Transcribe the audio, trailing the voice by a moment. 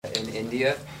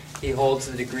India. He holds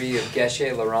the degree of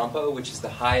Geshe Larampo, which is the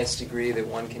highest degree that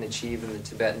one can achieve in the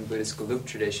Tibetan Buddhist Gelug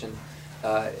tradition,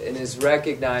 and is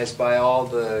recognized by all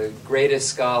the greatest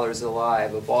scholars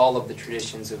alive of all of the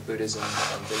traditions of Buddhism,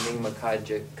 the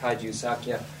Nyingma Kagyu,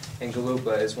 Sakya, and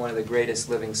Gelugpa, as one of the greatest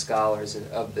living scholars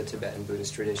of the Tibetan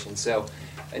Buddhist tradition. So,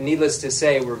 needless to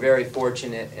say, we're very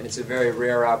fortunate, and it's a very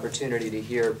rare opportunity to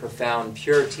hear profound,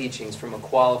 pure teachings from a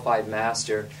qualified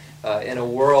master in a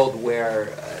world where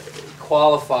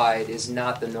qualified is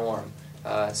not the norm.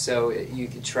 So you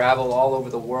could travel all over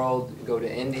the world, go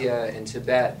to India and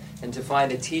Tibet, and to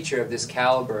find a teacher of this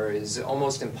caliber is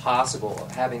almost impossible,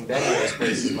 having been in those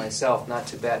places myself, not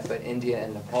Tibet, but India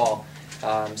and Nepal.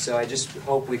 So I just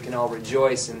hope we can all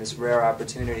rejoice in this rare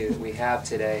opportunity that we have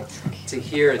today to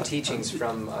hear teachings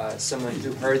from someone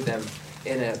who heard them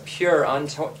in a pure,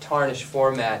 untarnished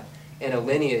format, in a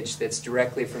lineage that's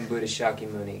directly from Buddha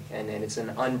Shakyamuni, and it's an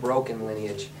unbroken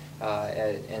lineage,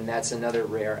 and that's another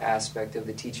rare aspect of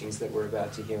the teachings that we're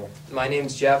about to hear. My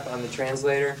name's Jeff. I'm the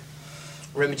translator.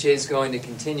 Rinpoche is going to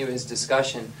continue his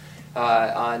discussion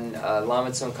on Lama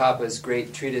Tsongkhapa's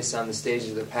great treatise on the stages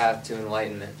of the path to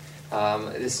enlightenment.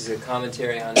 This is a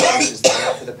commentary on stages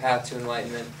for the path to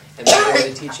enlightenment. And before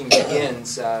the teaching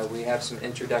begins, we have some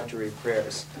introductory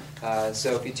prayers.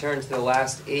 So if you turn to the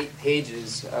last 8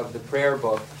 pages of the prayer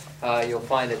book, you'll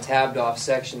find a tabbed off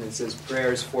section that says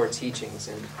Prayers for Teachings.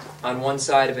 And on one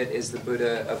side of it is the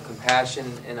Buddha of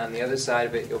Compassion, and on the other side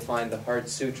of it you'll find the Heart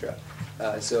Sutra.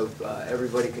 So if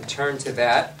everybody could turn to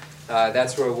that,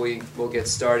 that's where we will get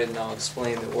started, and I'll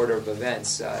explain the order of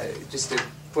events. Just a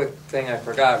quick thing I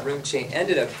forgot. Rinpoche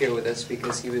ended up here with us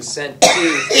because he was sent to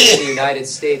the United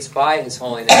States by His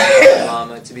Holiness the Dalai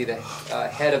Lama to be the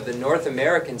head of the North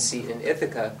American seat in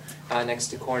Ithaca next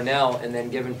to Cornell, and then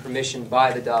given permission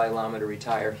by the Dalai Lama to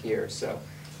retire here. So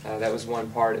that was one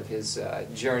part of his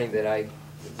journey that I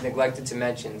neglected to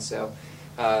mention. So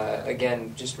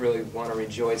again, just really want to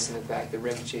rejoice in the fact that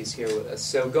Rinpoche is here with us.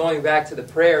 So going back to the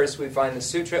prayers, we find the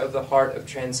Sutra of the Heart of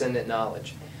Transcendent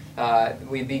Knowledge.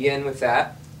 We begin with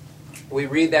that. We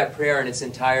read that prayer in its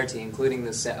entirety, including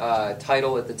the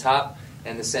title at the top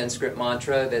and the Sanskrit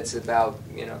mantra that's about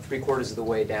 3/4 of the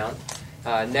way down.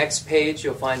 Next page,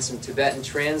 you'll find some Tibetan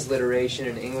transliteration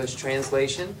and English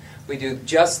translation. We do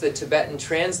just the Tibetan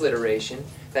transliteration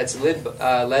that's led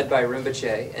by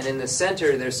Rinpoche, and in the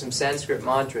center there's some Sanskrit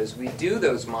mantras. We do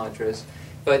those mantras,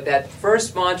 but that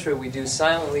first mantra we do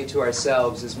silently to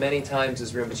ourselves as many times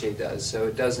as Rinpoche does, so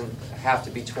it doesn't have to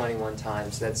be 21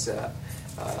 times. That's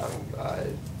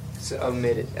so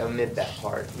omit that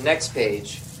part. Next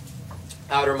page,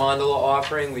 outer mandala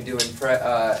offering we do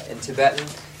in Tibetan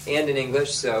and in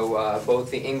English, so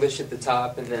both the English at the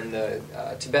top and then the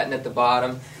Tibetan at the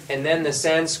bottom, and then the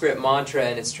Sanskrit mantra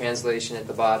and its translation at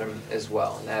the bottom as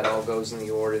well, and that all goes in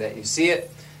the order that you see it.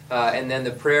 And then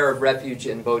the prayer of refuge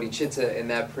in bodhicitta,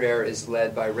 and that prayer is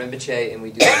led by Rinpoche, and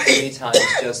we do it 3 times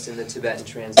just in the Tibetan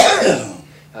translation.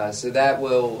 So that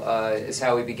is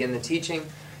how we begin the teaching.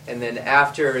 And then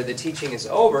after the teaching is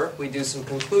over, we do some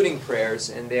concluding prayers,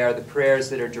 and they are the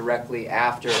prayers that are directly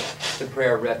after the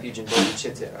prayer of refuge in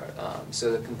bodhicitta.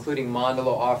 So the concluding mandala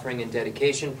offering and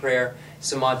dedication prayer,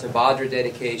 Samanta Bhadra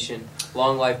dedication,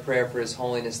 long life prayer for His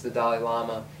Holiness the Dalai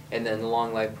Lama, and then the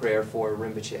long life prayer for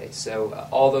Rinpoche. So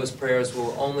all those prayers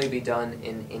will only be done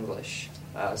in English.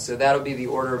 So that'll be the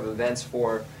order of events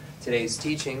for today's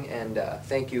teaching, and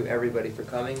thank you everybody for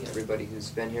coming, everybody who's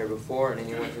been here before and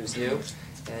anyone who's new.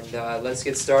 And let's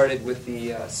get started with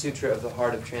the Sutra of the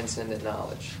Heart of Transcendent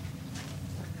Knowledge.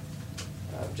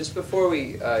 Just before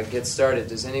we get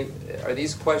started, are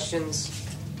these questions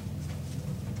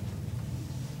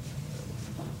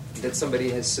that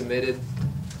somebody has submitted?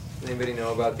 Anybody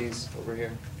know about these over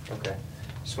here? Okay.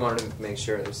 Just wanted to make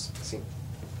sure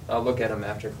I'll look at them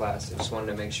after class. I just wanted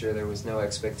to make sure there was no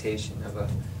expectation of a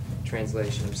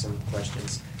translation of some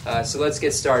questions. So let's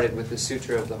get started with the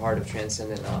Sutra of the Heart of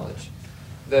Transcendent Knowledge.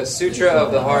 The Sutra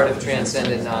of the Heart of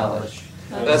Transcendent Knowledge.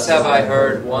 Thus have I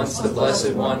heard, once the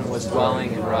Blessed One was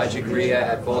dwelling in Rajagriha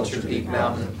at Vulture Peak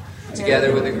Mountain,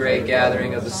 together with a great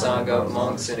gathering of the Sangha of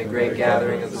monks and a great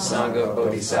gathering of the Sangha of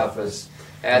bodhisattvas.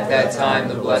 At that time,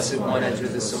 the Blessed One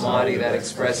entered the Samadhi that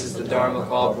expresses the Dharma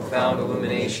called profound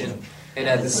illumination, and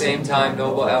at the same time,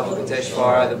 noble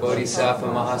Avalokiteshvara, the Bodhisattva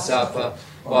Mahasattva,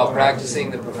 while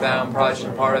practicing the profound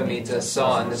Prajnaparamita,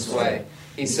 saw in this way.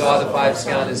 He saw the 5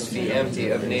 skandhas to be empty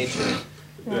of nature.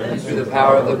 And through the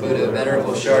power of the Buddha,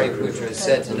 Venerable Shariputra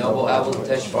said to noble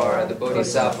Avalokiteshvara, the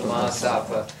Bodhisattva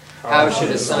Mahasattva, how should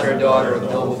a son or daughter of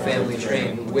noble family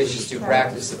train who wishes to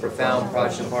practice the profound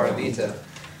Prajnaparamita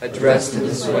Addressed in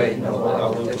this way, Noble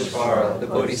Avalokiteshvara, the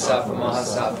Bodhisattva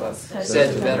Mahasattva,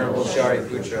 said to Venerable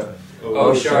Shariputra,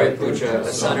 O Shariputra,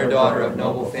 a son or daughter of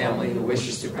noble family who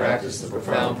wishes to practice the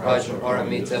profound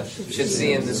Prajnaparamita should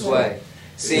see in this way.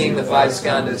 Seeing the five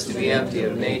skandhas to be empty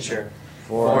of nature,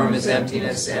 form is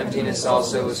emptiness, emptiness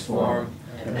also is form,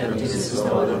 and emptiness is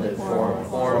no other than form.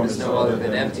 Form is no other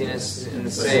than emptiness. In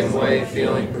the same way,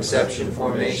 feeling, perception,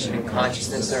 formation, and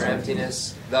consciousness are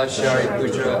emptiness. Thus,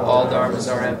 Shariputra, all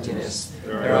dharmas are emptiness.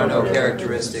 There are no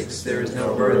characteristics. There is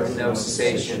no birth and no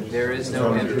cessation. There is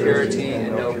no impurity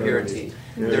and no purity.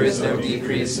 There is no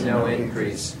decrease and no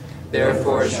increase.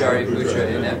 Therefore,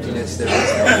 Shariputra, in emptiness there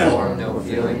is no form, no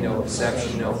feeling, no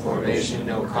perception, no formation,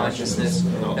 no consciousness,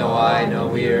 no eye,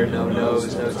 no ear, no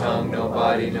nose, no tongue, no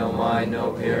body, no mind,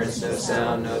 no appearance, no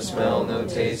sound, no smell, no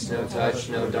taste, no touch,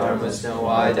 no dharmas, no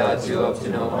I, dhatu, up to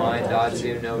no mind,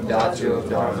 dhatu, no dhatu of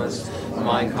dharmas,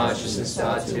 mind consciousness,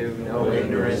 dhatu, no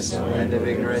ignorance, no end of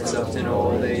ignorance, up to no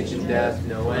old age and death,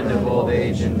 no end of old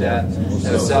age and death,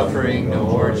 no suffering, no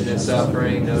origin of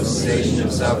suffering, no cessation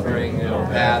of suffering, no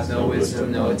path, no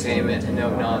wisdom, no attainment, and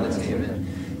no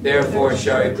non-attainment. Therefore,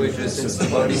 Shariputra, since the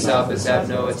Bodhisattvas have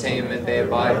no attainment, they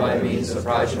abide by means of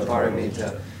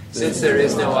Prajnaparamita. Since there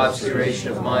is no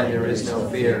obscuration of mind, there is no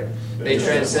fear. They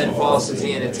transcend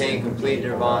falsity and attain complete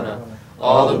nirvana.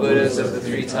 All the Buddhas of the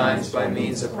three times, by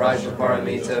means of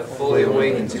Prajnaparamita, fully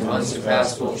awaken to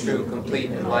unsurpassable, true,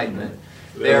 complete enlightenment.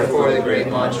 Therefore, the great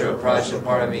mantra of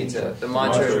Prajnaparamita, the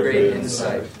mantra of great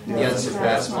insight, the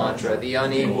unsurpassed mantra, the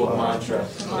unequaled mantra,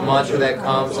 the mantra that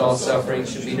calms all suffering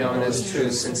should be known as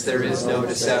truth, since there is no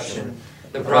deception.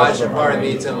 The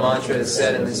Prajnaparamita mantra is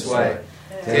said in this way: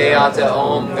 Te ata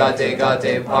om gate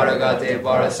gate paragate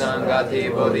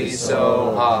parasangate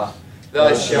bodhisoha.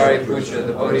 Thus, Shariputra,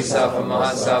 the Bodhisattva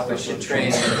Mahasattva, should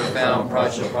train in the profound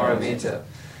Prajnaparamita.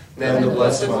 Then the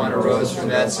Blessed One arose from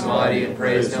that samadhi and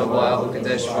praised Noble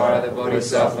Avalokiteshvara, the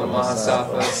Bodhisattva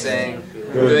Mahasattva, saying,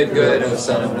 Good, good, O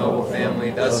son of noble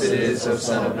family, thus it is, O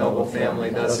son of noble family,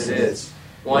 thus it is.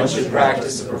 One should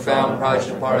practice the profound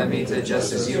Prajnaparamita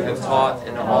just as you have taught,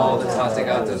 and all the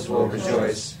Tathagatas will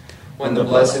rejoice. When the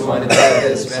Blessed One had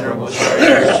said this, Venerable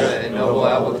Shariputra and Noble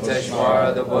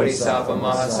Avalokiteshvara, the Bodhisattva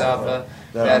Mahasattva,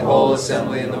 that whole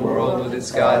assembly in the world with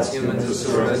its gods, humans,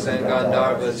 asuras, and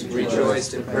Gandharvas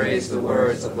rejoiced and praised the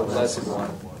words of the Blessed One.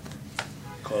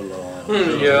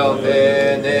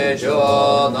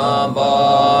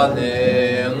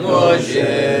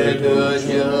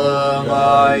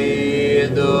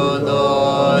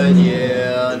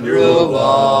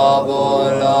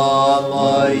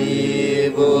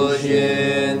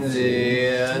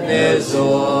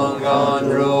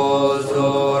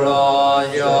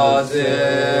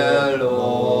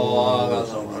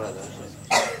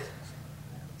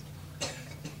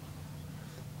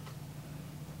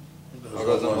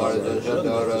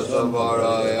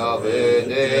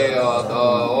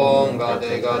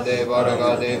 Gate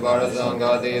Varagate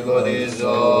Varasangate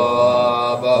Bodhiso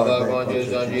Baba Konji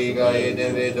Sanji Gai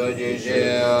Devitoji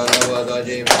Shea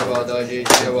Navadaji Mavadaji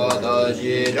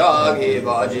Shevadaji Ragi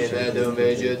Baji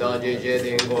Medumbe Judanji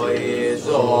Jedin Koi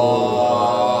So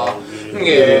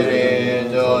Girin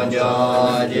Donja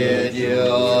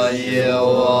Jejio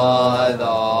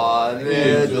Yewada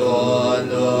Midun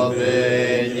Dobe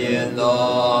Jinda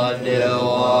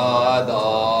Dewada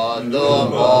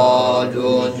Dumba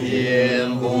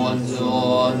Dujim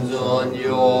Bunzun Zun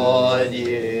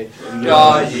Yodi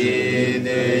Jaji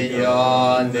De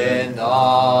Yan De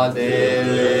Na De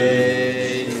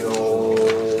Yo.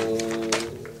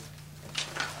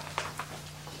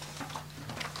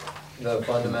 The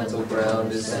fundamental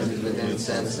ground is scented with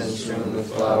incense and strewn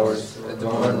with flowers,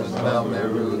 adorned with Mount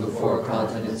Meru, the four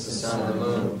continents, the sun and the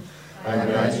moon. I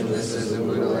imagine this as a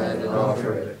Buddha land and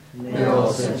offer it. May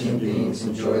all sentient beings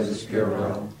enjoy this pure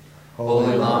realm.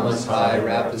 Holy Lamas high,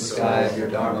 wrap the sky of your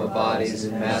Dharma bodies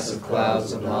in massive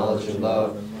clouds of knowledge and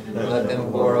love, and let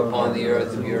them pour upon the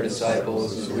earth of your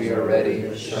disciples as we are ready,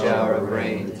 a shower of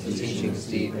rain, to teachings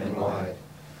deep and wide.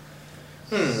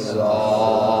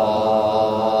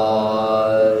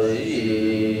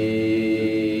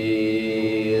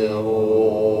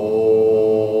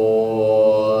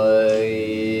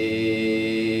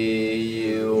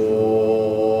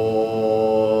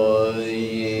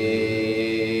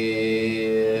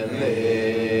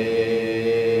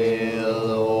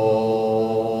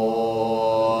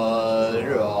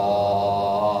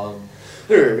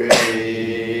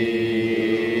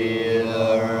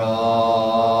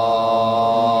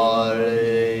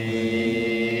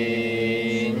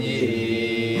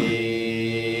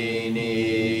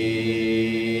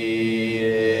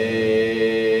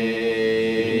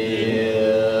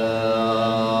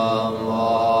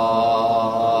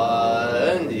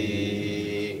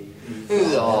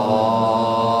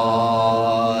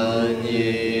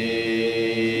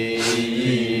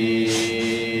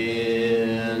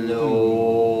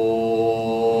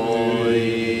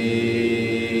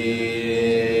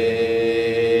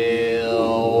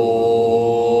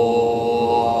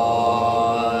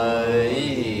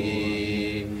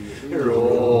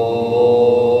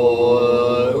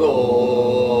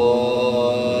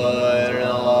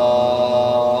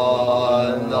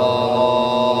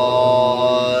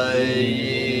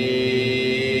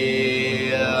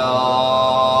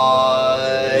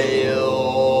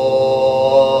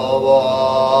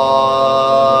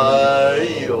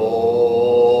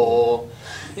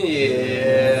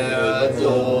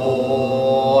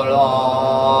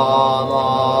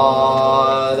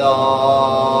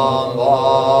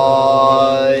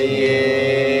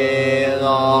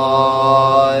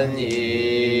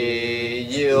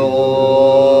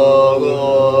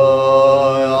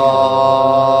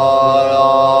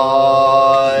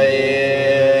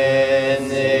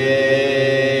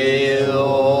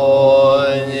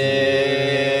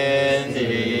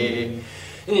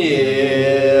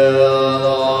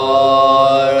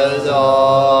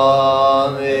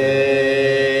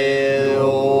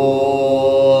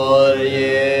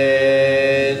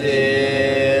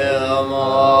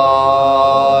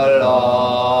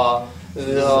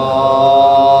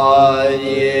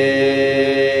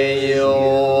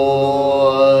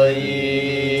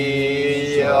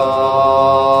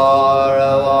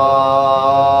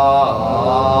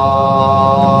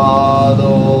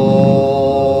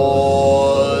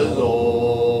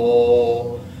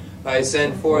 I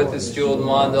send forth this jeweled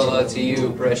mandala to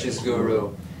you, precious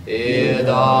Guru.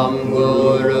 Idam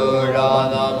Guru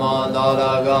Rana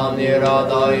Mandala Gam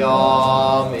Niradayami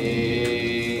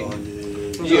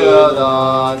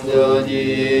Jadam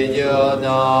Jadi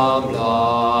Jadam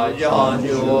La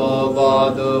Janju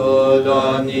Badu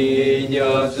Dani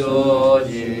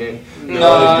Jasoji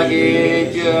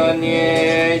Nagi Jani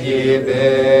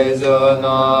Jibezanani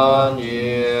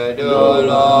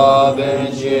Dula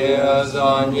Benji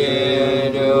Azani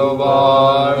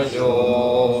Dubarjo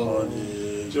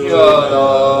Jana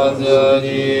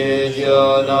Zani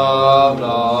Jana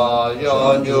La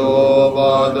Janju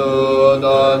Badu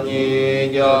Dani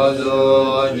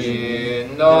Jasoji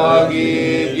Nagi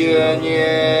Jani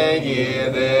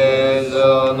Jibezanani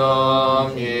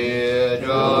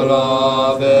Dula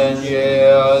Benji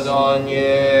Azani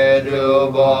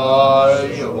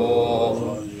Dubarjo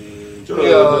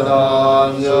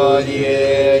Janam Zadi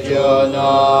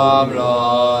Janam La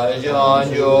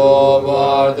Janjo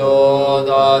Bardo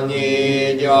Dani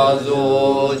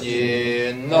Jazoji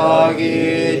Nagi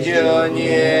Jani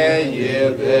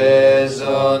Yebezanam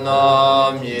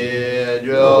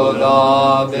Yedrola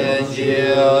Benji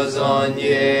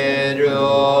Zanye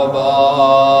Drobarjo.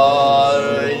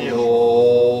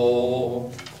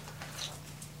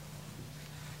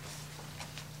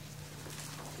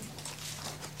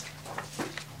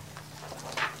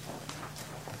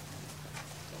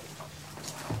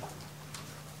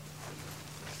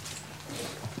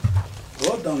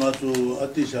 To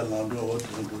Atisha Lamrim, what to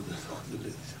do this?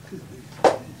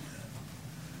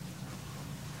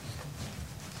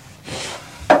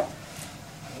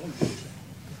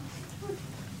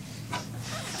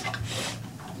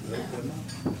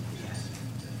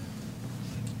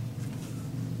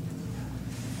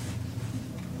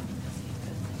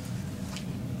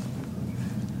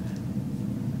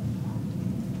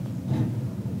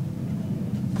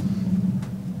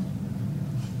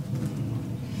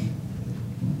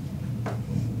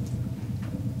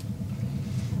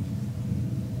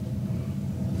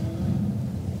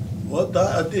 What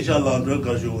Atisha Lamrim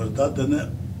Kashu that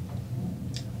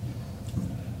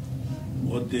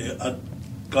what the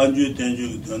Kanju Tenju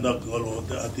Tanda Kolo,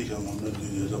 the Atisha Lamrim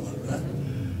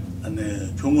and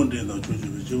Chungun did not choose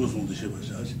Jibus on the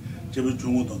Shibas, Jibu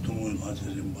Chungun Tumu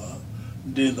Lajerimba,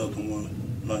 did not Tumu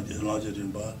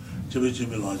Lajerimba, Jibu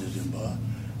Lajerimba,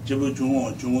 Jibu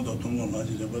Chungun, Chungun Tumu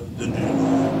Lajerimba,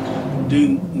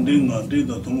 did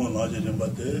not Tumu Lajerimba,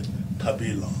 the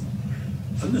Tabila.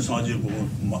 And the Sanji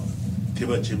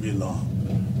Tiba Chibila.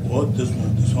 What this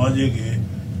one, the Sanji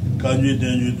Kanju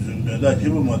Tenju, that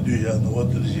Hibuma do you have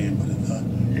what the same,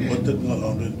 what the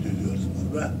Galam do yours.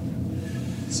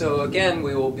 So again,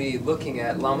 we will be looking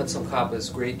at Lama Tsongkhapa's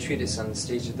great treatise on the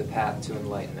stage of the path to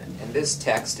enlightenment. And this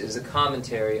text is a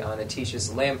commentary on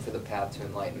Atisha's Lamp for the Path to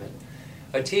Enlightenment.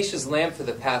 Atisha's Lamp for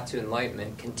the Path to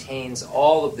Enlightenment contains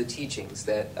all of the teachings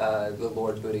that the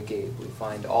Lord Buddha gave. We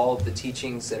find all of the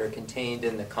teachings that are contained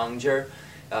in the Kangjur,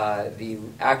 the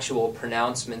actual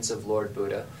pronouncements of Lord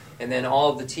Buddha. and then all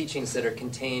of the teachings that are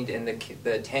contained in the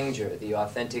Tengzher, the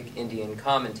authentic Indian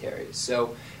commentaries.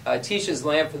 So Atisha's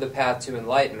Lamp for the Path to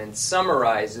Enlightenment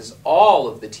summarizes all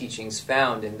of the teachings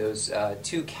found in those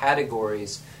two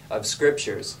categories of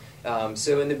scriptures.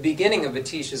 So in the beginning of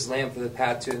Atisha's Lamp for the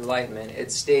Path to Enlightenment,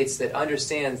 it states that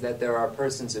understands that there are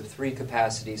persons of three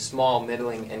capacities, small,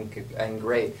 middling, and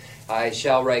great. I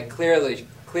shall write clearly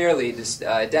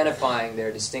identifying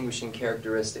their distinguishing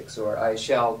characteristics, or I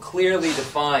shall clearly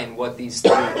define what these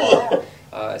three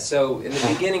are. So in the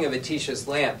beginning of Atisha's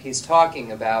Lamp, he's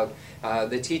talking about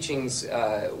the teachings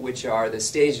which are the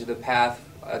stage of the path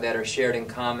that are shared in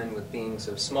common with beings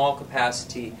of small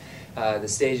capacity, the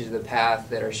stages of the path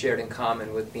that are shared in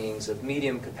common with beings of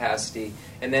medium capacity,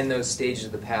 and then those stages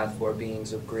of the path for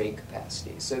beings of great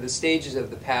capacity. So the stages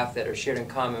of the path that are shared in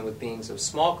common with beings of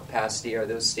small capacity are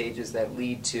those stages that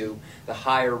lead to the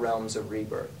higher realms of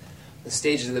rebirth. The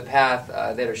stages of the path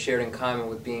that are shared in common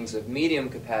with beings of medium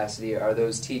capacity are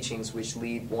those teachings which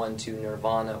lead one to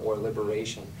nirvana or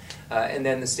liberation. And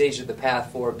then the stages of the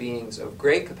path for beings of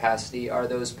great capacity are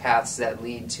those paths that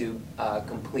lead to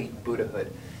complete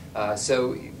Buddhahood.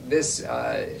 So this,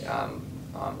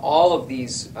 all of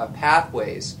these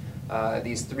pathways,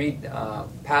 these three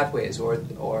pathways,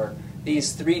 or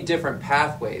these three different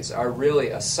pathways, are really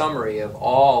a summary of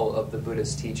all of the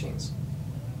Buddhist teachings.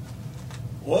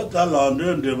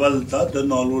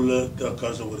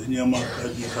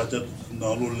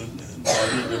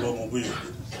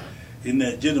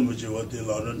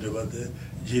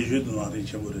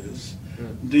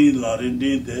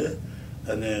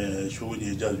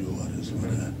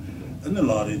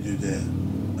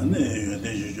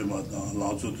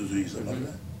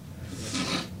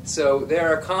 So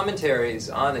there are commentaries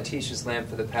on Atisha's Lamp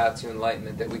for the Path to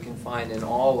Enlightenment that we can find in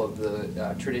all of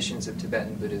the traditions of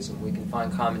Tibetan Buddhism. We can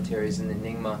find commentaries in the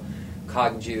Nyingma,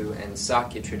 Kagyu, and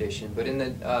Sakya tradition. But in the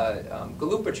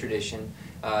Gelugpa tradition,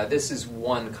 this is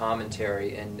one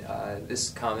commentary, and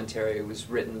this commentary was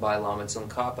written by Lama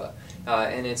Tsongkhapa.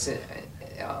 And it's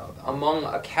among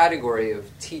a category of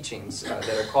teachings that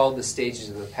are called the Stages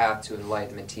of the Path to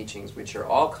Enlightenment teachings, which are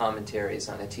all commentaries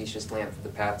on Atisha's Lamp for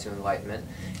the Path to Enlightenment.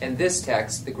 And this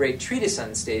text, the great treatise on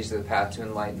the Stages of the Path to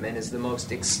Enlightenment, is the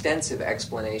most extensive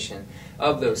explanation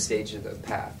of those stages of the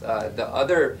path. The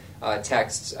other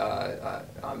texts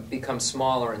become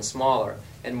smaller and smaller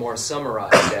and more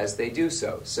summarized as they do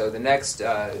so. So the next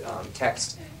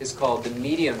text is called the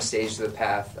Medium Stage of the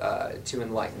Path to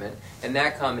Enlightenment, and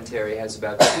that commentary has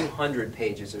about 200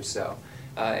 pages or so.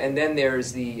 And then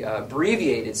there's the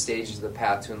abbreviated Stages of the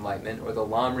Path to Enlightenment, or the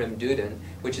Lamrim Duden,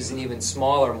 which is an even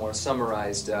smaller, more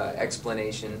summarized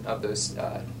explanation of those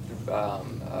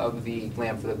of the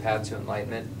Lamp for the Path to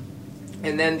Enlightenment.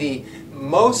 And then the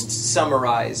most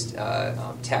summarized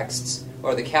texts,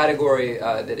 or the category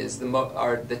that is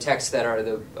are the texts that are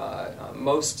the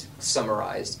most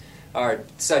summarized, are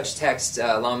such texts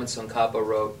Lama Tsongkhapa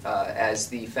wrote as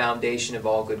the foundation of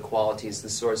all good qualities, the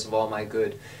source of all my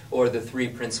good, or the three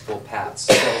principal paths.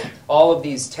 So all of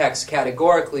these texts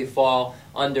categorically fall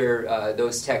under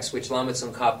those texts which Lama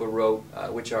Tsongkhapa wrote,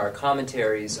 which are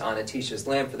commentaries on Atisha's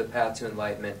Lamp for the Path to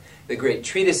Enlightenment, the great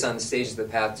treatise on the Stages of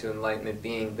the Path to Enlightenment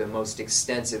being the most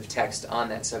extensive text on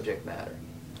that subject matter.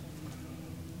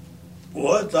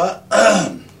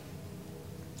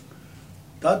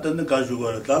 다든지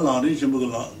가지고 달랑이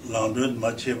심부가 랑든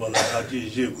마체발라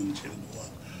다지 제군 체도와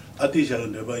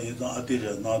아티샤는 내가 인상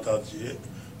아티샤 나타지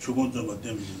죽은 좀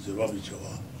때문에 제밥이 좋아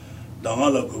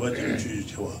당하라 그거 좀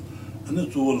주의와 근데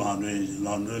주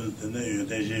랑을 되는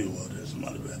유대제 요래서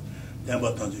말이야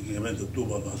내가 단지 개면도 또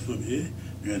봐봐 수비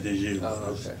유대제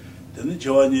요래 되는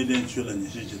저완이 된 줄은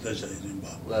이제 다시 이런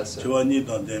봐 저완이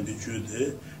단 대비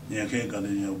주대 내가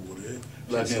가는 요래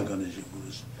내가 가는 식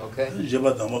Okay.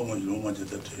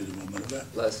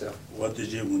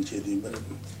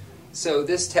 So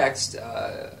this text,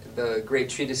 the great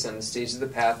treatise on the Stages of the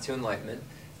Path to Enlightenment,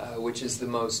 which is the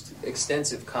most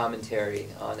extensive commentary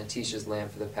on Atisha's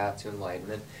Lamp for the Path to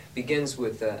Enlightenment, begins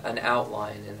with an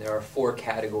outline, and there are four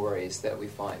categories that we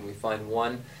find. We find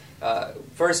one,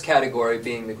 first category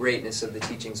being the greatness of the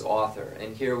teaching's author,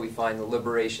 and here we find the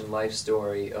liberation life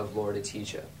story of Lord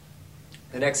Atisha.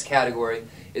 The next category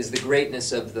is the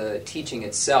greatness of the teaching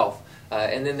itself.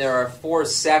 And then there are four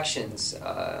sections,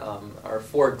 or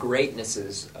four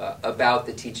greatnesses about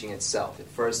the teaching itself. At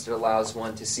first, it allows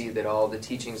one to see that all the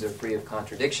teachings are free of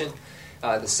contradiction.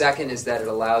 The second is that it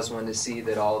allows one to see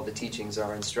that all of the teachings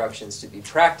are instructions to be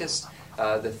practiced.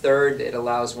 The third, it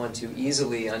allows one to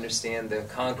easily understand the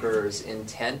conqueror's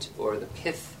intent, or the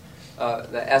pith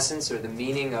the essence or the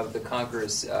meaning of the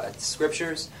conqueror's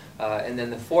scriptures. And then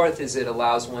the fourth is it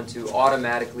allows one to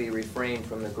automatically refrain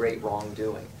from the great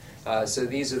wrongdoing. So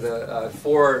these are the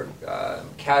four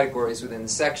categories within the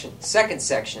second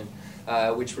section,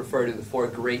 which refer to the four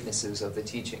greatnesses of the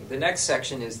teaching. The next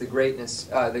section is the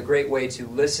great way to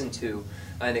listen to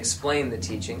and explain the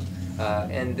teaching.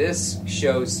 And this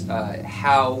shows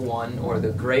how one, or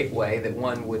the great way that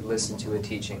one would listen to a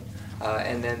teaching.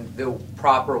 And then the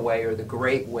proper way, or the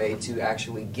great way, to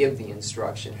actually give the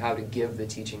instruction, how to give the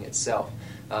teaching itself.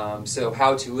 So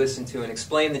how to listen to and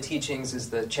explain the teachings is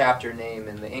the chapter name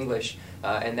in the English,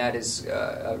 and that is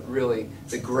really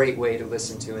the great way to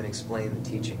listen to and explain the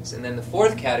teachings. And then the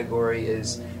fourth category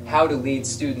is how to lead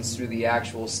students through the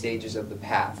actual stages of the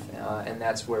path, and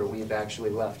that's where we've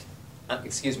actually left.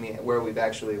 Where we've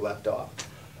actually left off.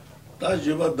 다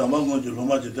지바 담아고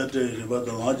로마지 때때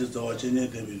지바도 하지 저 진행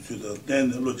대비 주도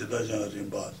된 로지다잖아 지금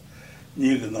봐.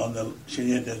 니가 나는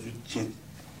신년 때 진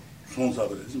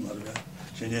손사버리지 말이야.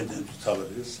 신년 때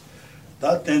사버리지.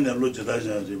 다 된데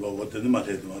로지다잖아 지바 어떤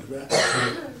말해도 말이야.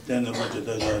 된데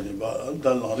로지다잖아 지바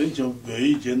달라리 좀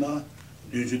왜이제나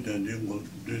뉴주된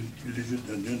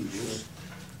뉴주된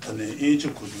아니 이제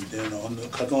고준되나 오늘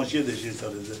가동 시대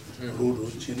시설에서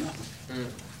루루치나.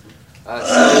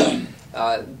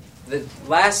 The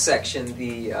last section,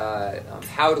 the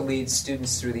how to lead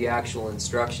students through the actual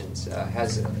instructions,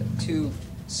 has two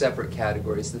separate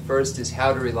categories. The first is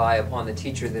how to rely upon the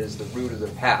teacher that is the root of the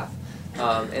path.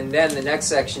 And then the next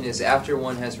section is after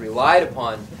one has relied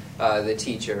upon the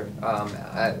teacher,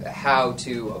 how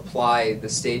to apply the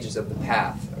stages of the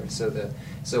path.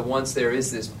 So once there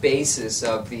is this basis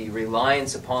of the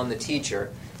reliance upon the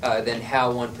teacher, then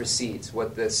how one proceeds,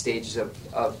 what the stages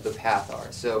of the path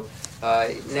are. So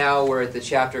now we're at the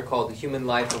chapter called The Human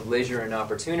Life of Leisure and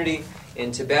Opportunity.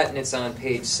 In Tibetan, it's on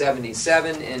page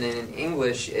 77, and in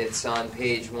English, it's on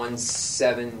page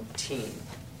 117.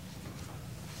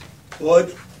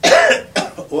 What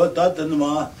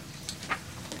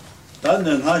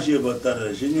다는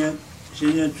하시버다를 신년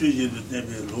주지도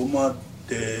때문에 로마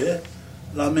때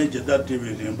라멘제다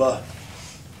TV림바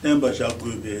템바샤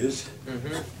구베스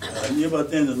아니바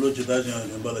때는 로지다장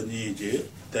림바라 니제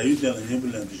다유대는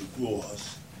힘불는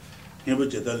비고와스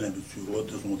힘버제달는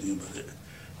비고도 송딩바레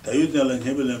다유대는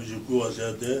힘불는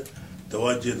비고와서데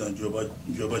다와제단 조바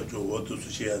조고도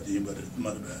수시야 디바레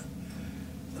말바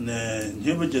네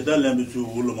힘버제달는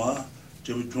비고울마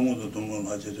제비 종원도 동원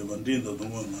하제저 딘도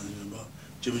동원 하제바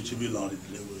제비 라리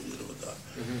되고 이러다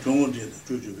종원제도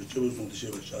조조비 제비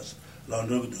송도 샤스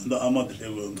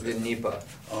The Nipa.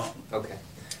 Okay.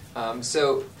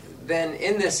 So then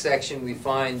in this section we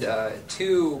find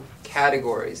two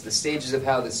categories. The stages of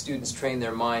how the students train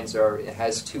their minds it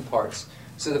has two parts.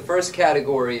 So the first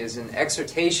category is an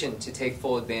exhortation to take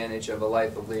full advantage of a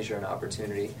life of leisure and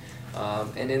opportunity.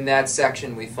 And in that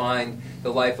section we find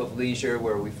the life of leisure,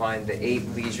 where we find the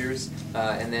 8 leisures,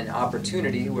 and then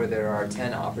opportunity, where there are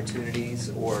 10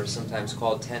 opportunities, or sometimes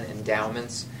called 10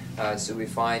 endowments. So we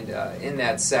find in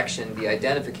that section the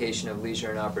identification of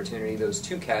leisure and opportunity, those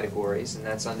two categories, and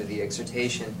that's under the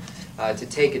exhortation to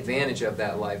take advantage of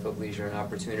that life of leisure and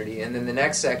opportunity. And then the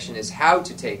next section is how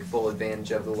to take full advantage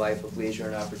of the life of leisure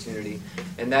and opportunity,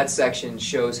 and that section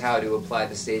shows how to apply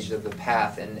the stages of the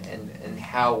path and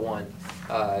how one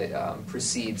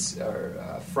proceeds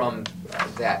from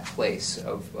that place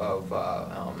of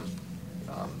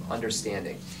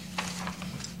understanding.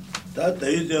 다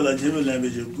대유대라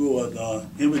제벨레비 고와다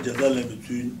힘베달레비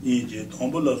주니제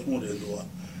톰불라 송레도와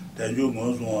대주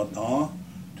모송와다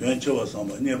된체와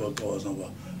상바 네바 고와상바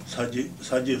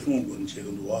사지 송군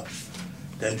제도와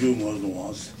대주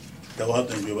모송와스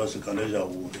대와던 교바스 간레자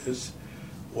우레스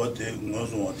와데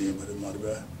모송와데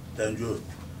말바 대주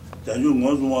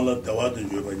모송와라 대와던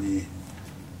교바니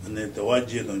네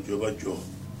대와제던 교바죠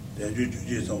대주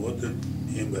주제선 와데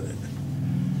힘베레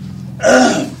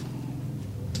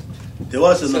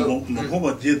대화서는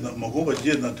뭐고바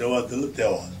제나 대화들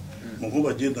대화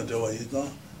뭐고바 제나 대화 있다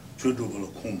주도를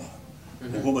공부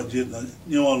뭐고바 제나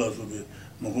녀와라 소비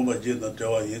뭐고바 제나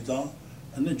대화 있다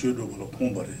아니 주도를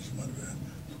공부를 말이야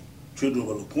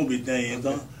주도를 공부된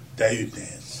있다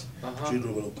대유된스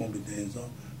주도를 공부된 있다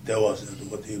대화서도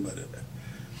어떻게 말이야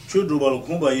주도를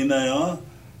공부 있나요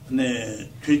네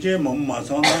최제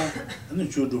몸마서나 아니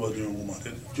주도를 좀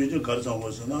말이야 최제 가르쳐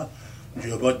보서나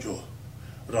줘봐줘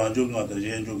ranjunga da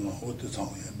yenjunga hote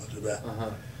sangye marba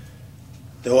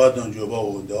dewadon joba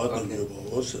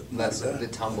that's the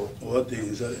tumble. What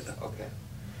is it? Okay.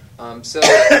 So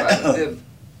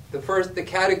the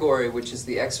category, which is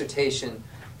the exhortation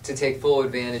to take full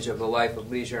advantage of the life of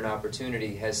leisure and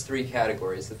opportunity has three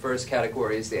categories. The first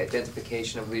category is the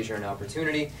identification of leisure and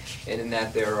opportunity, and in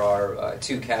that there are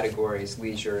two categories,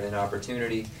 leisure and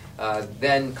opportunity.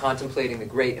 Then contemplating the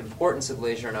great importance of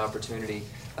leisure and opportunity,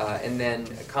 and then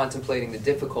contemplating the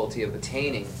difficulty of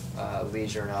attaining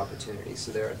leisure and opportunity.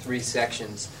 So there are three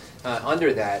sections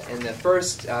under that, and the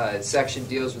first section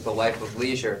deals with the life of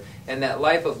leisure, and that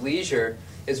life of leisure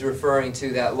is referring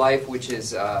to that life which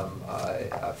is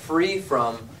free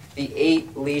from the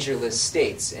 8 leisureless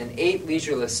states. And 8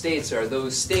 leisureless states are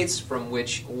those states from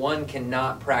which one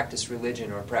cannot practice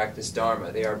religion or practice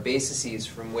Dharma. They are bases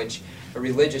from which a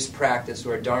religious practice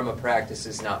or a Dharma practice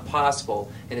is not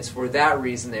possible, and it's for that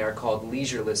reason they are called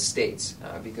leisureless states,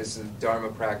 because the Dharma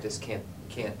practice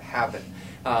can't happen.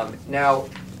 Now,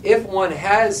 if one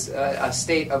has a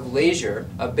state of leisure,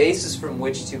 a basis from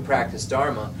which to practice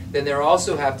Dharma, then there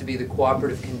also have to be the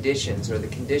cooperative conditions, or the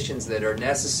conditions that are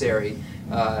necessary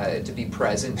to be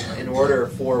present in order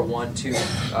for one to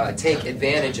take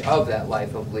advantage of that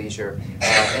life of leisure.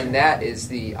 And that is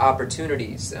the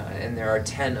opportunities, and there are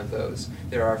 10 of those.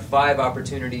 There are 5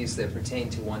 opportunities that pertain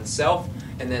to oneself,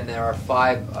 and then there are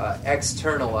 5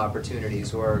 external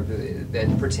opportunities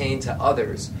that pertain to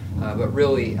others, but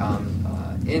really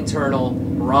internal,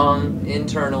 wrong,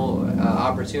 internal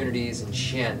opportunities, and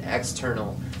Shen,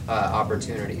 external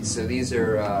opportunities. So these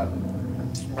are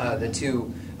the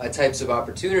two types of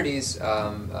opportunities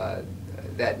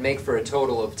that make for a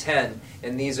total of 10,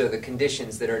 and these are the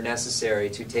conditions that are necessary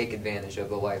to take advantage of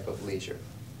the life of leisure.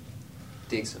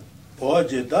 Dixon.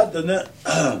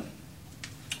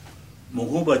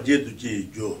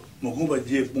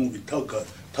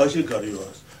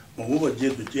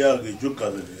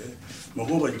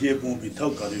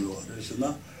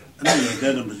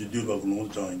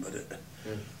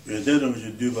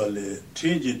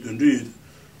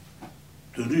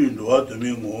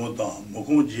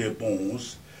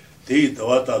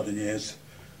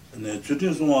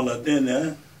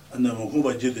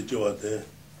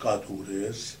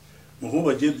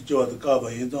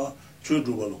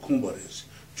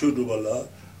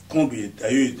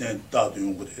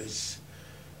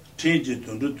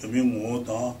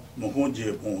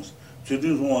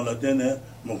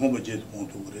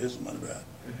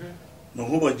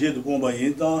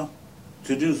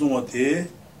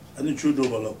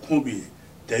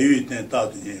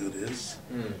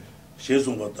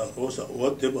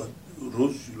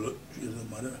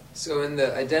 So in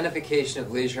the identification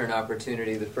of leisure and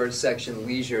opportunity, the first section,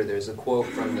 leisure, there's a quote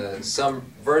from the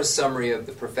verse summary of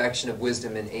the Perfection of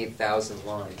Wisdom in 8,000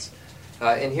 lines.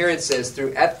 And here it says,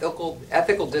 through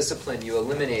ethical discipline you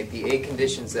eliminate the 8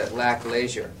 conditions that lack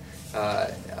leisure,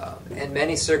 and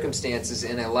many circumstances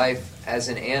in a life as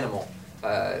an animal.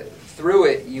 Through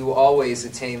it you always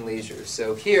attain leisure.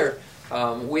 So here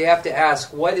we have to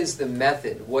ask, what is the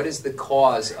method, what is the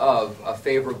cause of a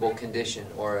favorable condition,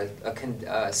 or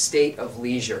a state of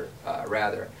leisure,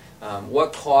 rather?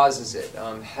 What causes it?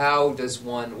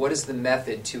 What is the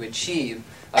method to achieve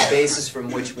a basis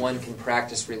from which one can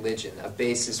practice religion, a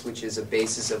basis which is a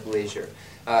basis of leisure?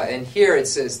 And here it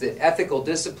says that ethical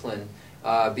discipline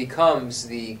becomes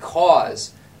the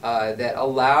cause that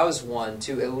allows one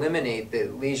to eliminate the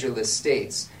leisureless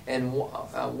states, and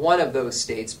one of those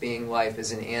states being life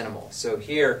as an animal. So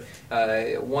here,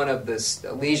 one of the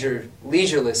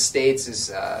leisureless states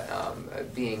is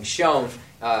being shown,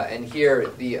 and here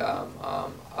the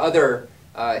other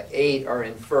 8 are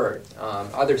inferred.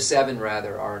 Other 7,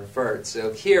 rather, are inferred.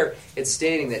 So here it's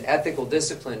stating that ethical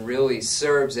discipline really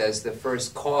serves as the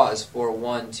first cause for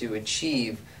one to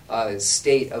achieve a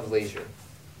state of leisure.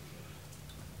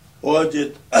 What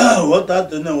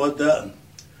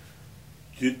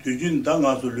Tujin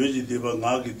Tangasu Luigi Deva,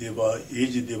 Nagi Deva,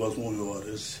 Eji Deva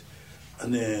Sonyoris,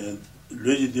 and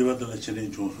Luigi Deva de la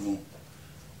Chenin Johnson,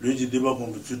 Luigi Deva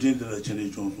from Tudin de la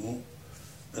Chenin Johnson,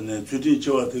 and then Tudin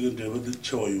Choa taken the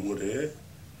Choa Yungure,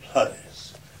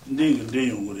 Harris, Ning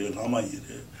Yungure, Lama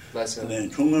Yere, and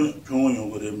then Chung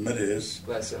Yungure, Meres,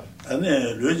 and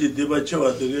then Luigi Deva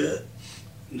Choa the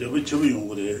Choa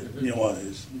Yungure,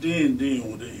 Niwaris, Din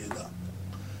Yungure Ida,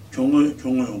 Chung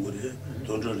Yungure,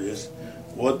 Dodres.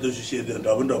 What does she say then?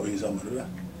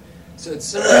 So it's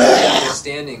similar to the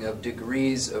understanding of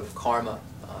degrees of karma.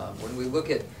 When we look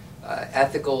at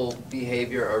ethical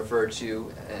behavior or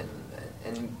virtue,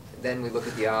 and then we look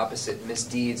at the opposite,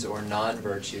 misdeeds or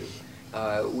non-virtue,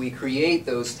 we create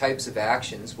those types of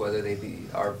actions, whether they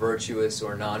are virtuous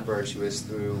or non-virtuous,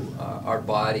 through our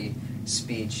body,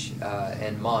 speech,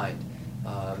 and mind.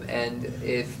 And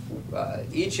if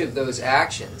each of those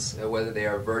actions, whether they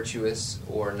are virtuous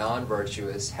or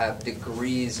non-virtuous, have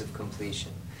degrees of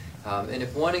completion. And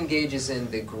if one engages in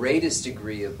the greatest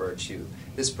degree of virtue,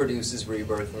 this produces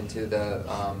rebirth into the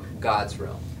God's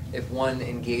realm. If one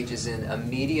engages in a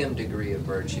medium degree of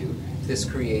virtue, this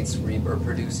creates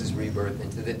produces rebirth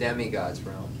into the demigod's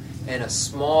realm. And a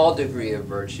small degree of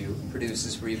virtue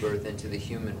produces rebirth into the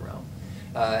human realm.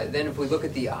 Then if we look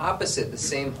at the opposite, the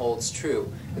same holds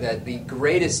true, that the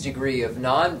greatest degree of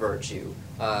non-virtue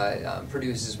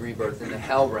produces rebirth in the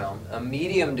hell realm. A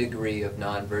medium degree of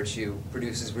non-virtue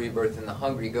produces rebirth in the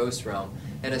hungry ghost realm.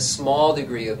 And a small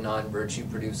degree of non-virtue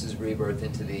produces rebirth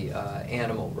into the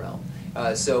animal realm.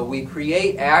 So we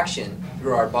create action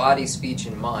through our body, speech,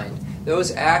 and mind.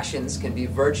 Those actions can be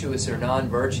virtuous or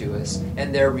non-virtuous,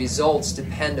 and their results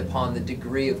depend upon the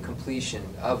degree of completion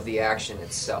of the action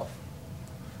itself.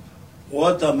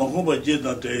 What a Mahumba did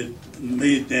not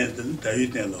made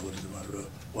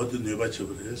what the Nebachi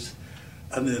is,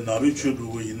 and the Navichu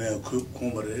do in a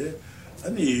Kumare,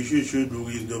 and the issue should do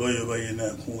in the Vayava in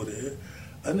a Kumare,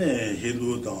 and a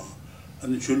Hindu down,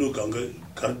 and the Chulukanga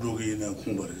Kardugi in a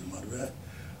Kumare,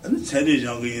 and the Sadi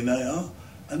Jangi in a,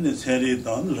 and the Sadi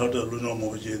down, a lot of Luno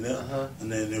Mojina, and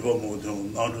then never moved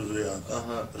on, not to the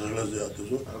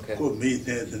Relazia, who made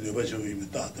the Nebachi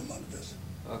with that manifest.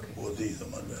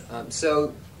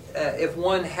 So if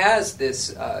one has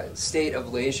this state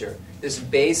of leisure, this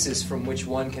basis from which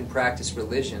one can practice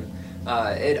religion,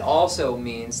 it also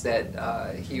means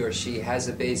that he or she has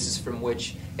a basis from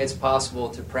which it's possible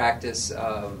to practice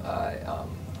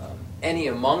any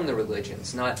among the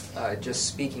religions, not just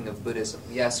speaking of Buddhism.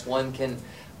 Yes, one can,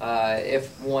 if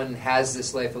one has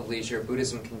this life of leisure,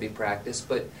 Buddhism can be practiced,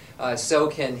 but so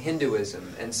can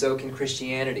Hinduism, and so can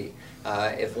Christianity.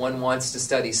 If one wants to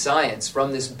study science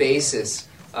from this basis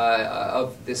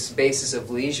of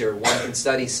leisure, one can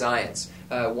study science.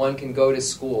 One can go to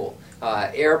school.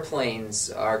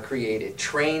 Airplanes are created.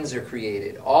 Trains are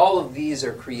created. All of these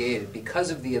are created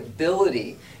because of the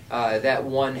ability that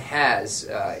one has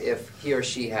if he or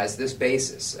she has this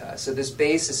basis. So this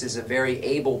basis is a very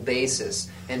able basis,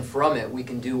 and from it we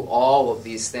can do all of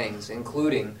these things,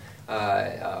 including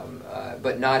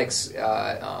but not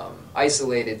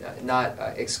isolated, not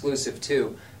exclusive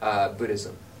to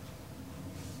Buddhism.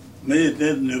 May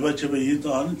then never chip it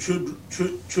on, should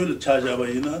charge our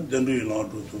ina, then do you long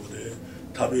to the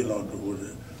Tabi long to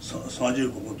Sanji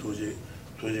Kutuji,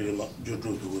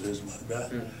 Judu to this, my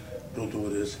to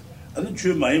this. And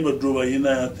chew my imba drove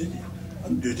ina,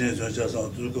 and do things just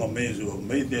on to go amazing,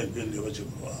 may then be never chip.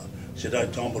 Should I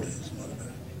tumble this?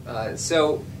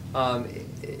 So,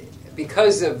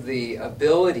 because of the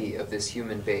ability of this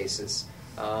human basis,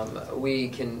 we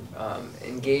can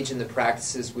engage in the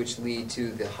practices which lead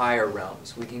to the higher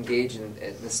realms. We can engage in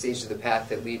the stage of the path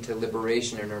that lead to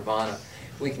liberation or nirvana.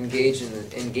 We can engage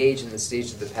in the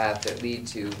stage of the path that lead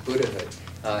to Buddhahood.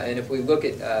 And if we look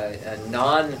at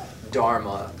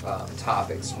non-dharma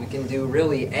topics, we can do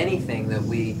really anything that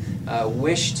we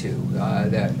wish to,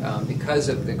 because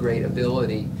of the great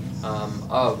ability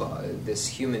of this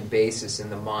human basis in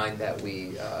the mind that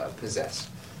we possess.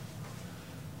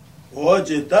 What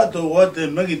the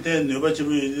Magite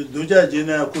Nubachi, Duja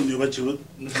Jina, Kunubachi,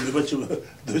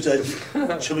 Duja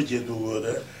Chibachi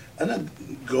do, and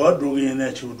God drew in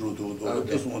a children.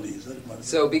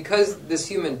 So, because this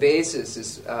human basis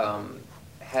is,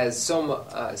 has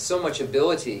so much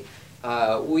ability,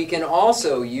 we can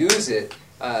also use it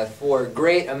for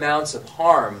great amounts of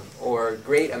harm or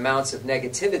great amounts of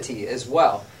negativity as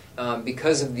well.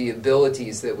 Because of the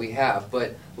abilities that we have,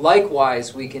 but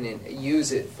likewise we can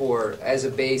use it as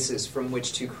a basis from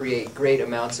which to create great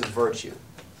amounts of virtue.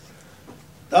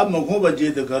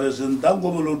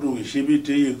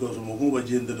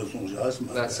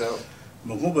 That's so.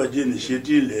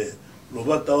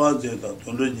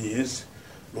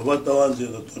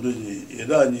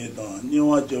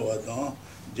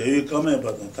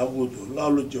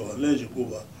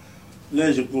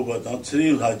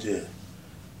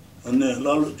 And then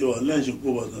Lalu Joe Lenshi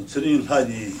Kuba and Serin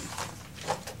Hani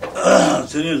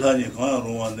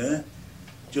Kanaruane,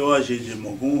 Joashi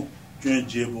Moku, Jun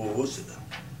Jebo,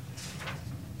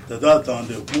 the Datan,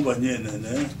 the Kuba Yen,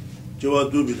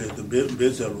 Joa Dubi, the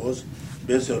Besselos,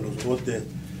 what the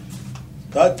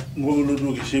that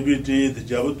Mulu Shibiti, the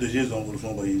Javut de Jason will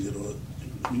from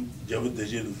Javut de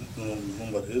Jason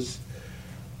from this,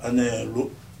 and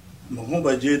then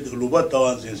Mahumba Jet,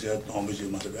 Lubatawan since Tomishi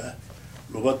Mother.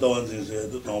 Lubatawan is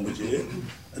the Tomichi,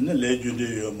 and then led you to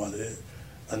your mother,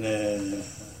 and then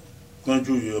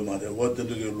conjure your mother, what the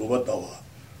Lubatawa.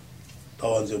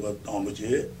 Tawans about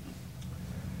Tomichi,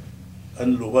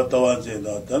 and Lubatawan said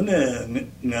that, and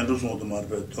Nanduson to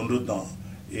Margaret, Tondutan,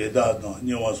 Eda,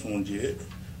 Niwasunji,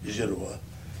 Jerua,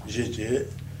 Jeje,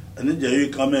 ane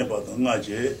jayu kame bata nga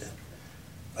je,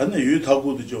 ane yu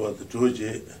takudu jawa da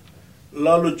joje,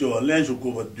 lalu jawa lenshu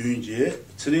kuwa dun je,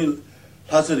 tsiri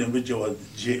lhasa rinpo jawa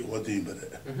je wada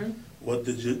imbare.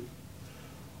 Wada je,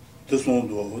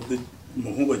 tasondwa, wada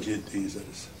muhumba je tingi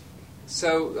saris.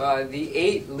 So the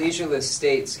 8 leisureless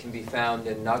states can be found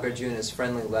in Nagarjuna's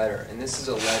friendly letter, and this is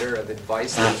a letter of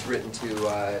advice that was written to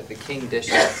the King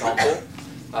Disha Temple.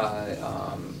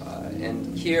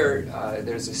 And here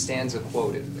there's a stanza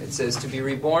quoted. It says, "To be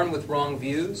reborn with wrong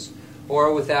views,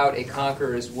 or without a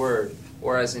conqueror's word,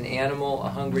 or as an animal, a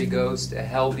hungry ghost, a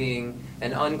hell being,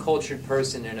 an uncultured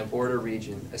person in a border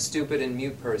region, a stupid and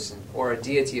mute person, or a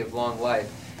deity of long life,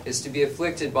 is to be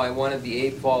afflicted by one of the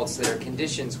 8 faults that are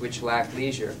conditions which lack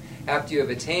leisure. After you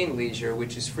have attained leisure,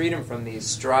 which is freedom from these,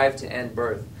 strive to end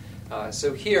birth."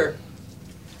 So here,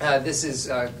 this is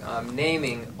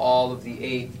naming all of the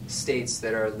 8 states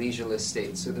that are leisureless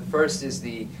states. So the first is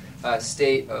the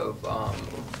state of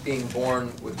being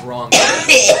born with wrong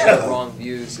views. Wrong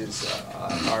views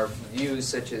are views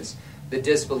such as the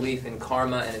disbelief in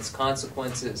karma and its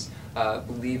consequences,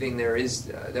 believing there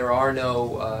are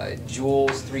no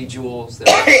jewels, 3 jewels,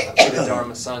 there are Buddha,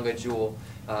 Dharma, Sangha jewel.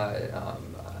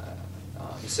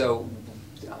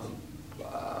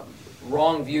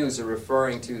 Wrong views are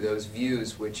referring to those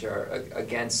views which are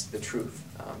against the truth.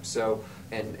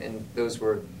 And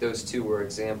those 2 were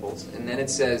examples. And then it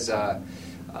says,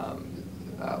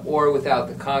 or without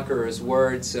the conqueror's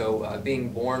word, so being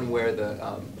born where the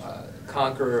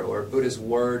conqueror or Buddha's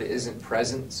word isn't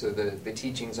present, so the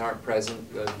teachings aren't present,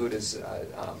 Buddha's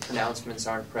pronouncements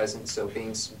aren't present, so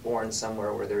being born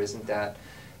somewhere where there isn't that.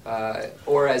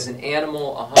 Or as an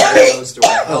animal, a hungry ghost, or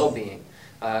a hell being.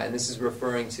 And this is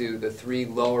referring to the 3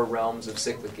 lower realms of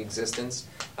cyclic existence.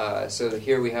 So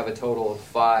here we have a total of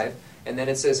 5. And then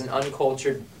it says an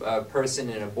uncultured person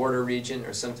in a border region,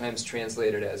 or sometimes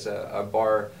translated as a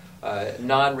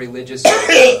non-religious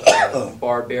or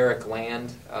barbaric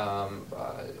land,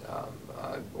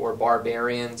 or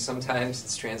barbarian, sometimes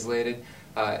it's translated.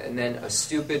 And then a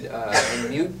stupid and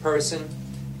mute person,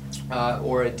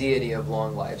 or a deity of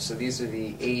long life. So these are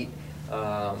the 8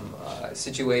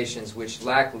 situations which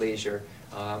lack leisure,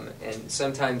 and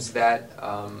sometimes that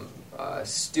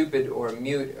stupid or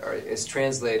mute is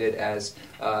translated as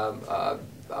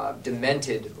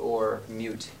demented or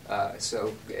mute.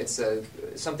 So it's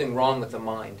something wrong with the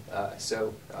mind.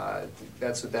 So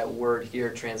that's what that word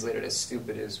here, translated as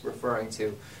stupid, is referring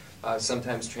to.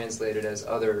 Sometimes translated as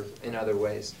in other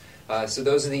ways. So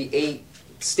those are the 8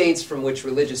 states from which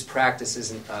religious practice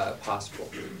isn't possible.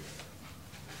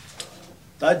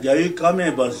 다 자유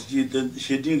감에 봐서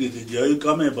시딩이 자유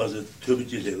감에 봐서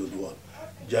tö비지래거든요.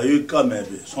 자유 감에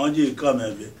손지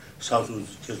감에 사수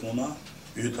계속나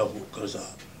유타고 그래서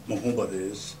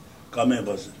먹고버려서 감에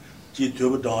봐서 지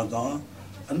tö비당당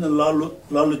안나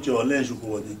라로 저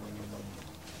렌시고 어디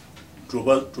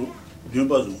조바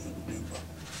뇽바죠.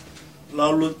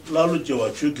 라로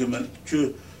저와 추케면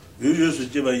추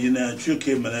유유스 제바 이나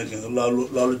추케면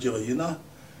라로 제바 이나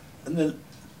안나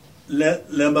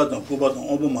lembadan kubadan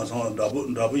obuma san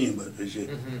rabu yimba beje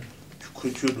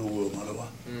kuchudu maraba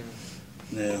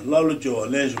ne lalu jo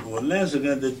lenju ko lenju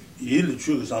gande yil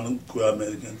chu san ku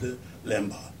american de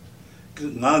lemba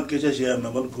na kecha she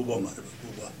mabal kuba maraba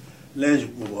kuba lenju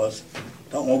kubas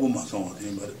ta obuma san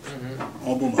yimba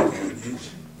obuma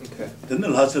okay then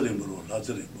lazarim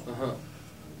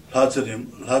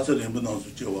no su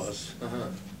jowas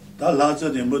ta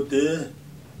lazarim de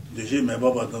deje me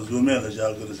baba da zume la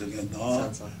jagar singen da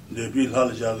de bi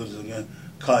hal jagar singen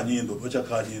khani do bacha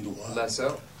khani do la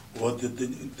so what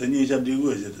the ni jam di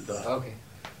go je da okay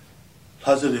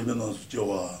hazir me no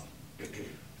jowa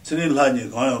tsini la ni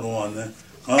ga yo ro ne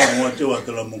ga yo jowa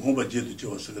de la mo ba je de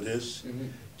jowa sgres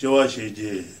jowa she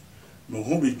je mo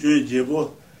bi jue je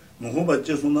bo mo ba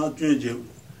je su na jue je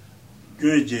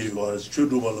yo chu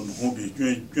do ba mo bi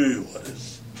jue yo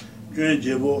jue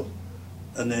je bo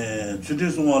ane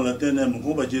추디송을 때는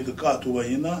무고바지도 까투가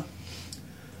있나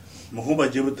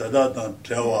무고바지부 다다다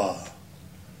대화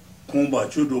공바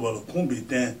주도발 공비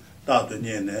때 다도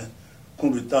년에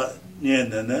공비 다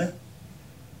년에네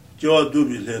저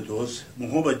두비세도스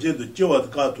무고바지도 저와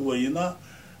까투가 있나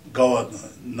가와도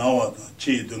나와도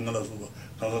치 등을서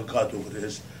가가 까투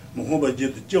그래서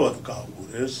무고바지도 저와 까고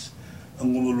그래서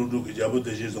안고물로도 그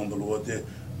잡듯이 정도로데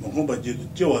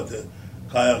무고바지도 저와도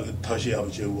가야 다시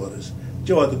아버지 그래서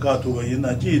저와도 가투가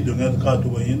있나 지 등에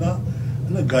가투가 있나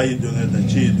나 가이 등에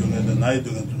지 등에 나이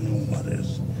등에 좀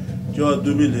말해서 저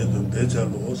두밀에도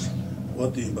배차로스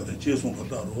어디 바에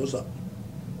제송하다로사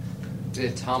the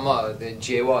tama the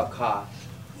jewa ka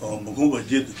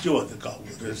무고바지도 저와도 가고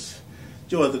그래서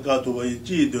저도 가도가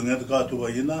지 등에도 가도가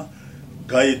있나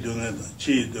가이 등에도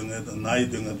지 등에도 나이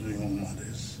등에도 용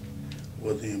말했어.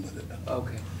 어디 말했다.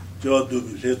 Okay. 저도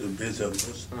그래도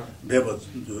배서로서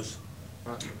배버도스.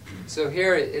 So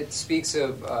here it speaks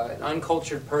of an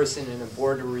uncultured person in a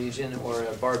border region or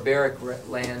a barbaric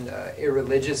land,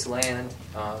 irreligious land.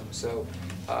 So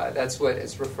that's what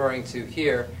it's referring to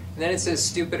here. And then it says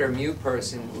stupid or mute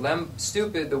person.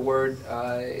 Stupid, the word,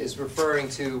 is referring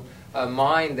to a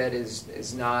mind that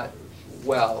is not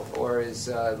well or is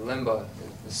limbo,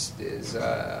 is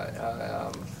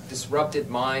disrupted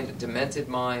mind, a demented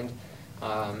mind.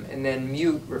 And then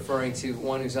mute referring to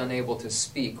one who's unable to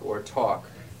speak or talk.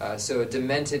 So a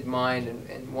demented mind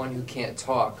and one who can't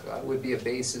talk would be a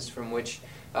basis from which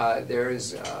there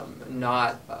is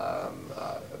not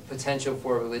potential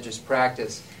for religious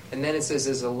practice. And then it says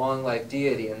there's a long life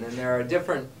deity. And then there are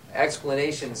different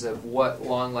explanations of what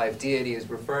long life deity is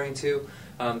referring to.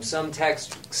 Some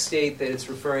texts state that it's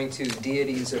referring to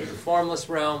deities of the formless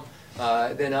realm.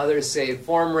 Then others say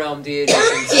form realm deities,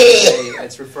 and some say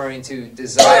it's referring to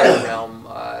desire realm,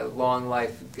 long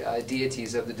life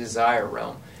deities of the desire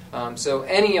realm. So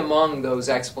any among those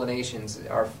explanations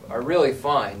are really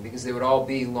fine, because they would all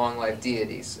be long life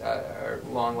deities, or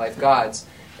long life gods,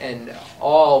 and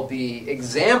all be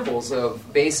examples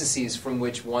of bases from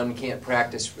which one can't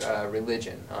practice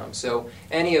religion. So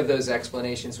any of those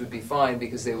explanations would be fine,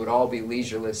 because they would all be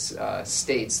leisureless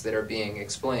states that are being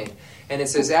explained. And it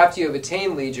says, after you have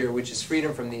attained leisure, which is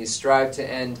freedom from these, strive to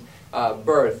end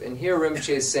birth. And here Rinpoche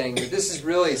is saying that this is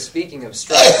really speaking of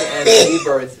strive to end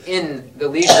rebirth in the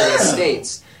leisureless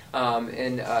states.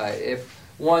 If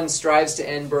one strives to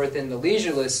end birth in the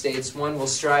leisureless states, one will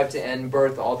strive to end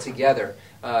birth altogether.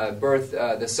 Birth,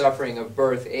 the suffering of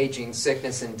birth, aging,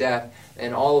 sickness, and death,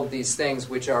 and all of these things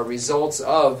which are results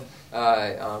of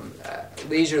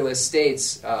leisureless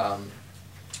states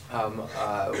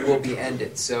will be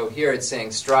ended. So here it's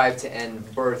saying strive to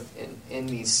end birth in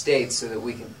these states, so that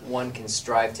one can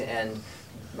strive to end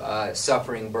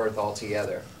suffering birth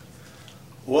altogether.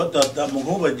 What that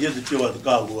Mokuba did to what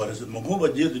Gago was,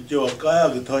 Mokuba did to a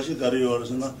Kaya Tashi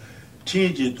Kariorasana,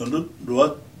 change it to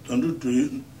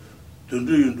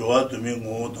do you do to me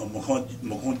more than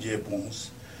Mokon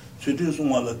Japons. So do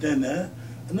some other then,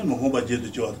 and then Mokuba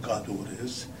did to what Kato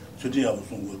is. So do you have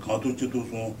some Kato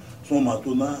to some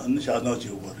Matuna and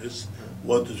Shadnachi was.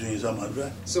 What to do some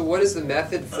other? So, what is the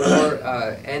method for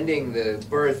ending the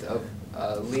birth of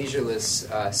a leisureless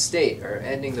state, or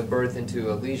ending the birth into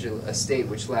a state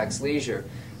which lacks leisure?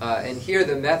 And here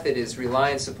the method is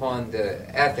reliance upon the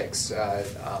ethics,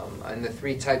 and the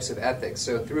three types of ethics.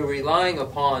 So through relying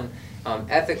upon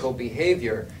ethical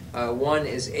behavior, one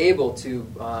is able to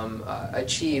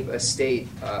achieve a state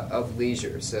of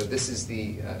leisure. So this is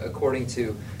according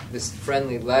to this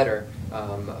friendly letter,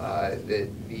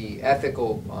 the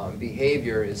ethical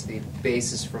behavior is the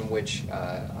basis from which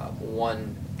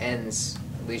one ends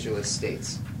leisureless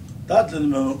states. That's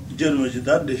generally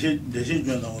that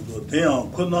decision on the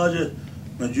thing. Could not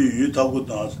you talk with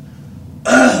us?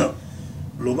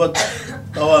 Lobat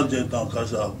Tawajan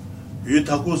Tankasa, you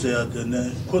taku say at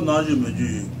the could not you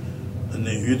and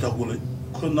then you taku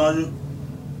could not you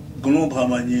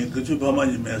Glupamani,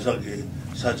 Kutupamani Mesaki,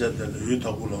 such as the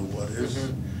Utakula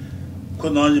waters.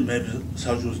 Could not you maybe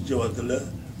Sajus Jawatele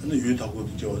and the Utaku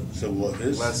the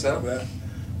waters?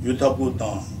 Utaku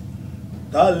down.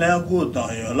 That land good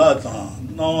down in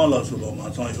Latin, no loss of my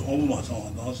son, almost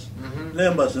on us.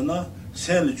 Lambasana,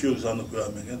 send the troops on the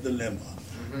Gramming at the Lamba.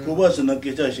 Who was in a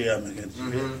guitar share against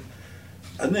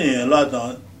and then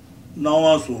Latin, no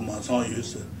one saw my son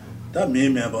used it. That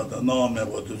mean about the no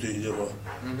member to change about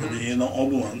the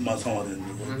Obu my son and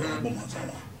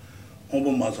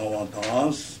Obu my son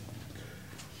dance.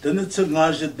 Then it's a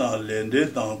nice down,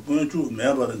 landed down, going to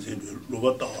member and say,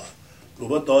 Robatawa.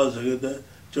 Robatawa is a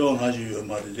John has you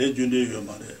married, legend you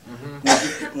married.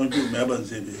 Going to Meban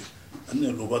City, and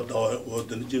then Robatawa or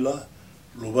the Nijila,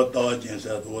 Robatawa Jens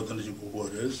at what the Nijiku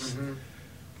waters.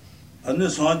 And the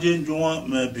Sanjin Juan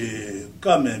may be,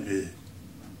 come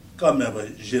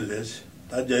Gilles,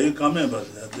 that you come member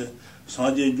that the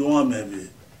Sanjin Juan may be.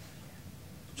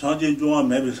 Sanjin Juan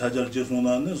may be such a Jason,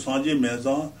 Sanjin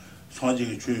Mezan,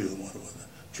 Sanjin Chu,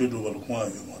 Chudu,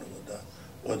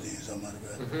 what is a matter?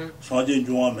 Sanjin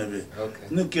Juan maybe.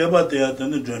 No care about that,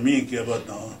 and the dreaming care about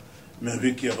now,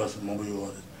 maybe care about some mobile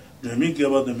orders. Dreaming care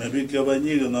about the maybe care about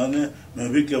Niganane,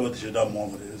 maybe care about Shida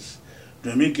Mombres.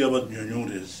 Dreaming care about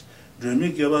Nunes.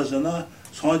 Dreaming care about Sana,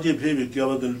 Sanji Baby care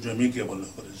about the dreaming care about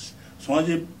Locals.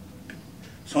 Sanji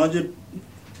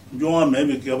Juan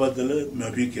maybe care about the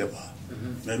maybe care about.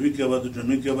 Maybe care about the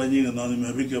dreaming care about Niganane,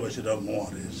 maybe care about Shida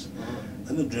Mombres.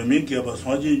 and dreaming about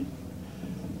Swaji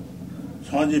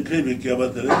Pepe Gaba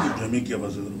the dreaming Gaba.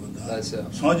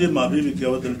 Swaji Mabi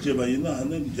Gaba the Jebaina,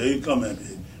 and then Jay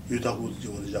Kamabi, Utaku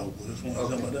Jago,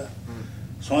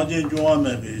 Swaji Joa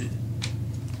maybe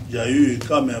Jayu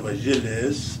Kamaba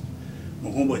Jeles,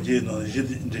 Mohumba Jeno,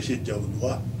 the shit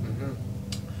Jawa.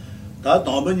 That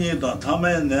Albany, that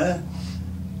Taman,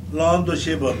 Lando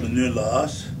Sheba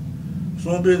Menulas,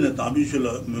 Sombre and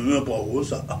Tambishula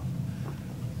Mumba.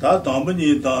 That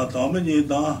Albany,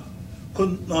 that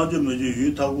couldn't not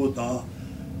you Taku down,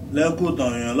 Laku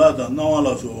down, Lada,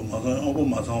 Nawala, Obo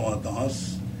Masawa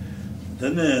dance.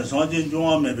 Then Sergeant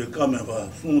Joan may become a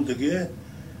soon to get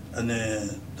and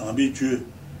Tambichu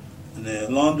and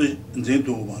Lando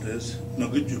Zinto Mares,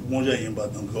 Naguju Ponja Imba,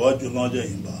 and Gawaju Laja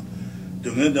Imba. The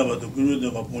Genda the Guru de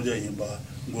Ponja Imba,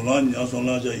 Golan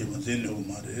Yasolaja Imazino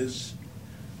Mares,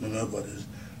 Memories.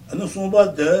 And the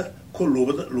Somba there,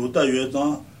 Luta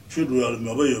Yuetan, Chudruel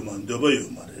Mabayuman, W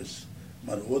Mares.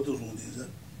 It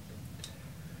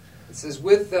says,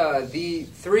 with the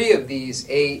three of these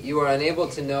 8, you are unable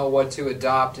to know what to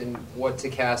adopt and what to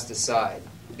cast aside.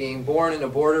 Being born in a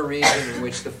border region in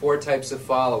which the 4 types of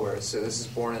followers, so this is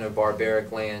born in a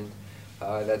barbaric land,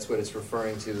 that's what it's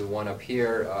referring to, the one up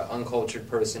here, uncultured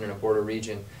person in a border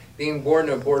region. Being born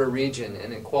in a border region,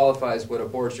 and it qualifies what a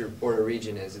border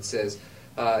region is, it says,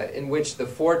 in which the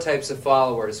 4 types of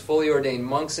followers, fully ordained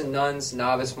monks and nuns,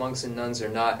 novice monks and nuns, are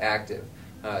not active.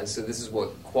 So this is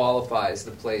what qualifies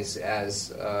the place as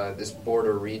this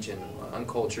border region,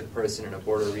 uncultured person in a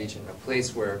border region, a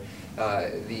place where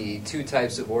the 2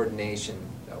 types of ordained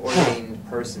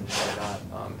persons are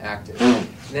not active. And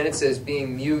then it says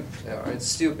being mute or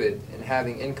stupid and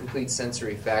having incomplete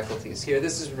sensory faculties. Here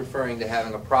this is referring to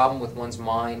having a problem with one's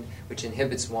mind, which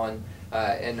inhibits one,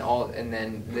 and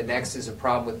then the next is a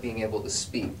problem with being able to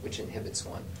speak, which inhibits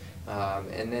one.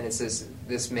 And then it says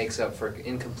this makes up for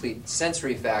incomplete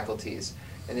sensory faculties,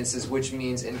 and it says which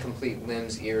means incomplete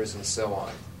limbs, ears, and so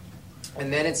on.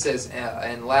 And then it says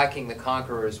and lacking the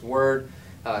conqueror's word,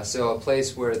 so a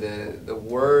place where the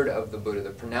word of the Buddha, the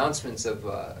pronouncements of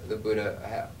the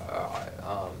Buddha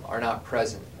are not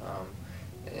present.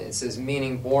 It says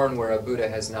meaning born where a Buddha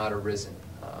has not arisen.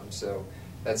 So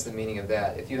that's the meaning of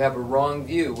that. If you have a wrong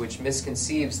view which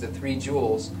misconceives the 3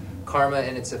 jewels, karma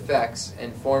and its effects,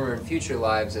 and former and future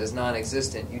lives as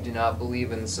non-existent, you do not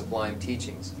believe in the sublime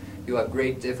teachings. You have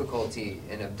great difficulty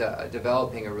in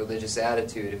developing a religious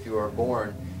attitude if you are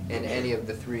born in any of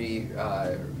the 3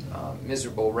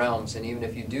 miserable realms, and even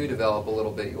if you do develop a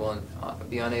little bit, you will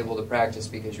be unable to practice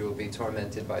because you will be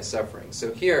tormented by suffering.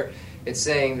 So here it's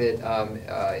saying that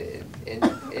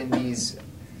in these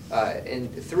in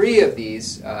 3 of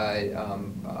these,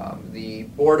 the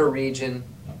border region,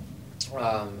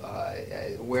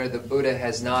 where the Buddha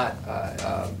has not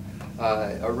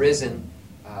arisen,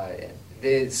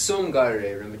 the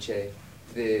Sumgare Rinpoche,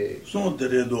 the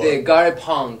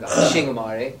Garipang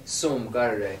Shingamare,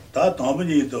 Sumgare. That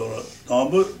Domini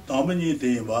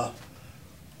Deva,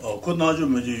 Kunaju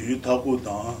Maji, Taku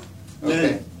Dan,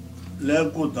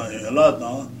 Leku Dan,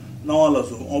 Ladan,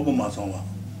 Nawalasu, Obumasama.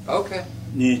 Okay.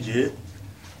 Niji,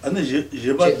 and the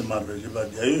Jibat Mother,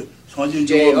 Jibat, Sanji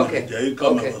Jay,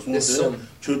 Kama,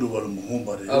 Chuduval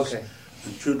Muhumba, okay.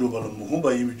 Chuduval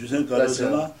Muhumba, Imitusen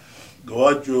Karasena,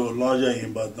 Goacho, Laja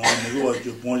Imba,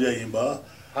 Goacho, Ponja Imba,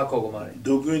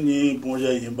 Duguni,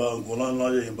 Ponja Imba, Golan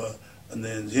Laja Imba, and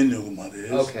then Zinu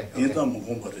Mares, Inta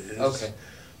Muhumba. Okay.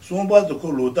 Somebody to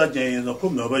Kuluta Jane, the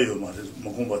Kumabayo Mares,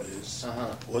 Muhumba.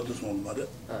 What is one mother?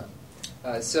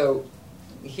 So,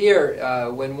 here,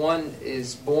 when one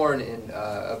is born in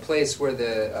a place where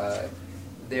there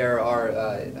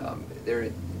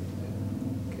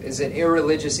is an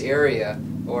irreligious area,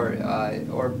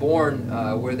 or born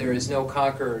where there is no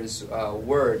conqueror's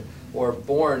word, or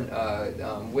born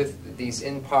with these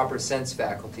improper sense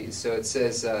faculties. So it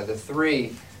says the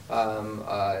 3,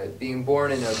 being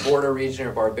born in a border region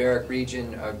or barbaric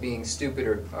region, being stupid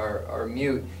or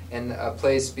mute, and a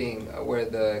place being where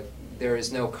there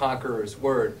is no conqueror's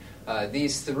word.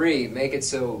 These 3 make it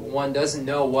so one doesn't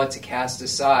know what to cast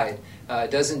aside,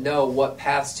 doesn't know what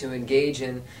paths to engage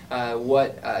in,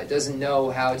 doesn't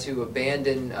know how to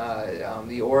abandon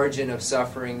the origin of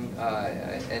suffering,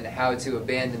 and how to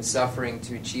abandon suffering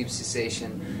to achieve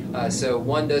cessation. So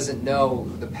one doesn't know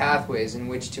the pathways in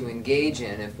which to engage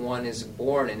in if one is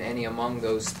born in any among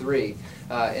those 3.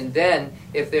 And then,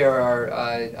 if there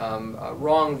are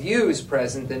wrong views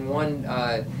present, then one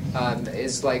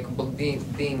is like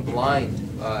being blind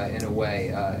in a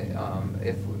way,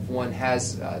 if one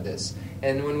has this.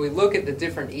 And when we look at the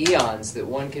different eons that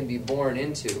one can be born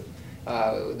into,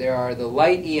 there are the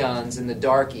light eons and the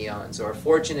dark eons, or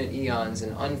fortunate eons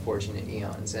and unfortunate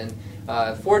eons. And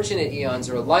fortunate eons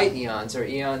or light eons are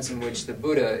eons in which the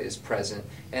Buddha is present,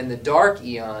 and the dark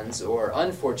eons or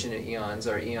unfortunate eons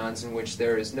are eons in which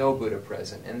there is no Buddha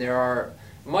present. And there are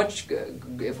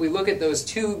if we look at those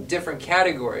two different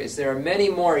categories, there are many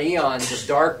more eons of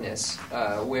darkness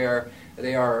where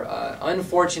they are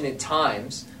unfortunate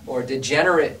times or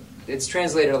degenerate. It's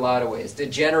translated a lot of ways,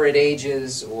 degenerate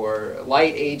ages or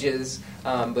light ages.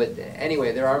 But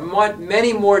anyway, there are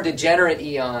many more degenerate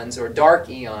eons or dark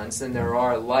eons than there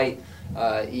are light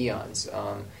eons.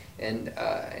 And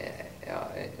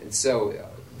so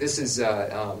this is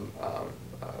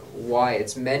why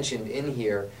it's mentioned in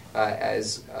here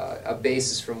as a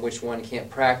basis from which one can't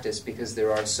practice, because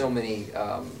there are so many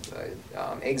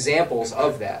examples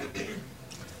of that.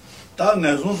 다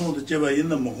내송송의 제바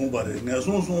있는 먹음바래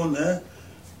내송송은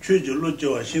최절로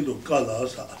제와 신도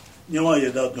깔아서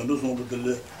녀와에다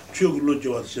돈도송부들 최고로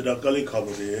제와 시작깔이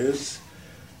가버려스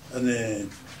아니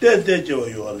때때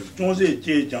제와요 중세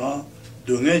제장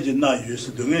동해진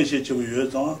나유스 동해시 제와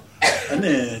요장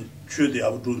아니 최대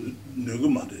아부도 누구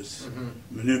말했어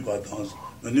메뉴 바탕스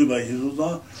메뉴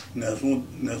바이주자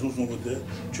내송송부터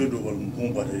최고로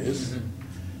공부하래스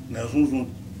내송송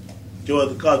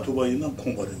제와 가토바 있는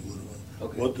공부하래.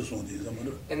 Okay.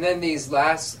 And then these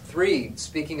last three,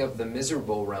 speaking of the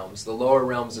miserable realms, the lower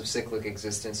realms of cyclic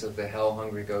existence of the hell,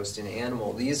 hungry ghost, and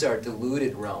animal, these are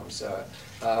deluded realms,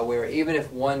 where even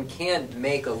if one can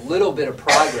make a little bit of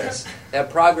progress, that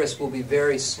progress will be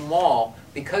very small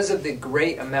because of the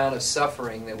great amount of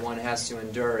suffering that one has to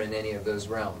endure in any of those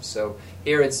realms. So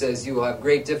here it says you will have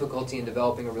great difficulty in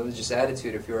developing a religious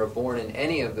attitude if you are born in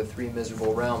any of the three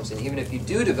miserable realms. And even if you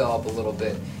do develop a little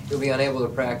bit, you'll be unable to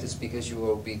practice because you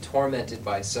will be tormented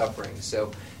by suffering.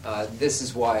 So this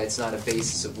is why it's not a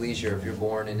basis of leisure if you're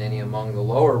born in any among the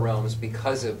lower realms,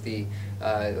 because of the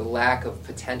lack of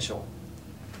potential.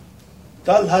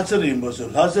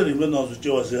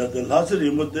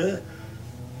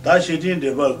 다 시딘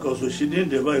데바 거소 시딘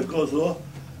데바 거소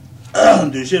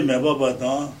되시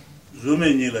메바바다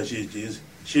주메니라 시지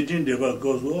시딘 데바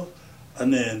거소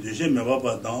안에 되시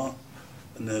메바바다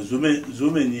네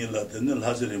주메니라 되는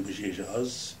하즈린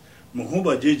부시샤스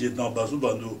무호바 제제 다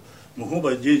바수반도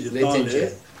무호바 제제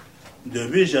다레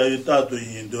데비샤이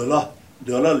따도인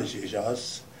돌라를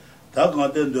시샤스 다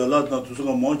간데 돌라다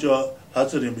투스가 먼저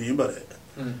하즈린 비임바레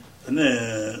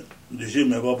네 되시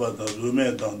메바바다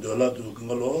주메다 돌라도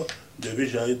그걸로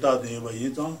데비샤이 따데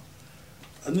바이자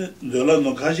아니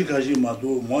돌라노 가시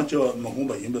마도 먼저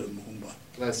먹음바 임바레 먹음바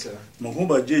맞아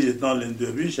먹음바 제제 단len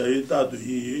데비샤이 따도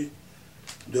이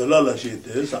돌라라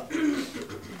시테사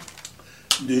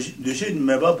되시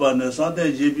메바바네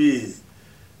산데 제비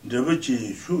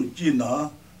데비치 슈지나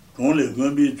동레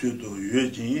건비 주도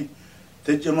유진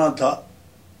대체마다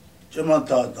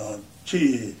제마다다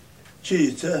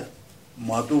치체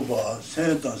마두바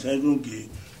센터 센중기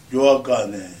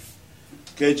요아가네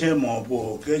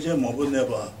개체모보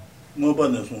내봐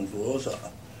뭐바네 송소사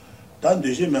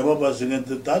단듯이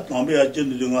메바바스는 다 담배야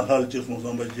찐들이가 할지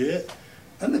송송바지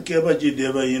아니 개바지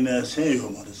대바이네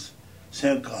센요 말스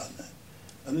센카네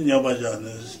아니 냐바자네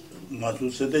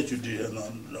마수 세대 주디야나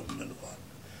라면바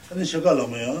아니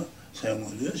셔가라면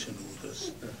센모네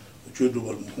신우데스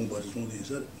주도벌 공부하지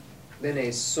송디서 Then a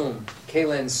sum,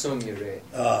 Kalen sum yure.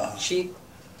 Chik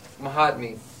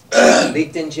Mahatmi,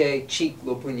 Liktenje, Chik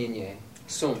Lopuninye,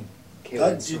 sum,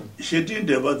 Kalen sum. Shitting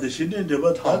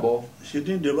debat, Humble.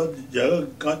 Shitting debat, Jaga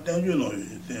can't you know.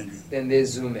 Then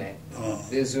there's Zume.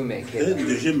 There's Zume, Kalen.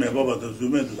 Dushi Mababa, the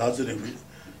Zume, the Lazarim,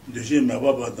 Dushi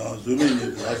Mababa, the Zume,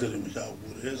 the Lazarim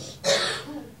Shawures.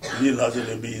 Ni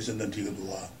Lazarim is in the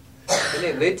Tigadua.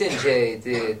 Then Liktenje,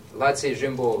 the Latse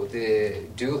Jimbo, the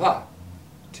Duha.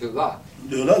 Tula.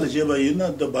 Dula the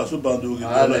Jebaina, the Basu Bandu,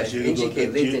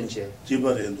 indicate Litinche.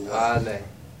 Jibarendu.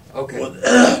 Okay.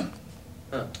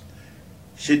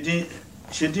 Shitting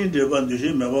the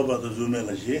Bandushi, Mababa, the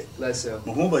Zumelashi. Less so.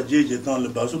 Mohumba Jeje, the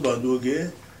Basu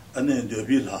Banduge, and then the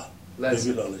Villa. Less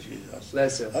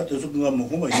so.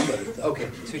 Okay,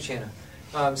 Tuchena.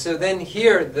 So then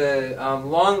here, the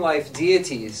long life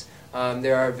deities,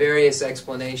 there are various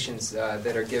explanations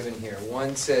that are given here.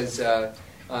 One says,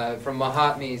 from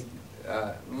Mahatmi,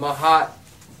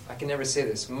 I can never say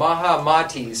this,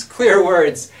 Mahamati's clear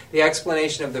words, the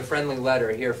explanation of the friendly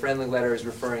letter. Here, friendly letter is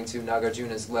referring to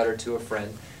Nagarjuna's letter to a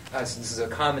friend. So this is a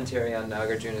commentary on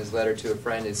Nagarjuna's letter to a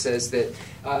friend. It says that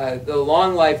the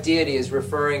long life deity is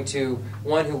referring to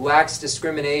one who lacks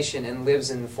discrimination and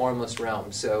lives in the formless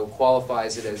realm. So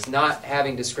qualifies it as not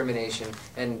having discrimination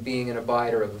and being an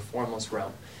abider of the formless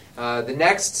realm. The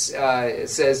next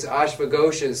says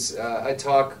Ashvagosha's a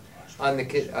talk on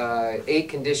the 8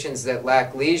 conditions that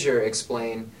lack leisure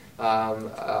explain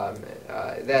that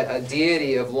a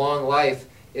deity of long life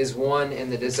is one in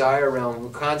the desire realm who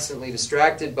constantly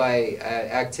distracted by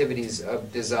activities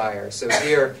of desire. So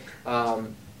here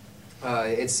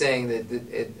it's saying that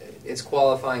it's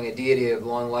qualifying a deity of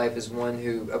long life as one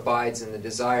who abides in the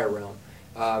desire realm.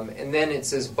 And then it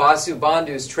says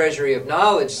Vasubandhu's treasury of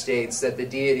knowledge states that the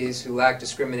deities who lack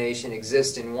discrimination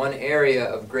exist in one area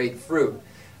of great fruit,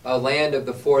 a land of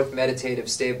the 4th meditative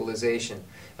stabilization.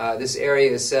 This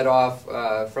area is set off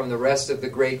from the rest of the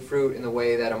great fruit in the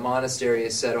way that a monastery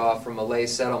is set off from a lay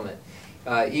settlement.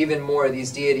 Even more,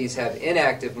 these deities have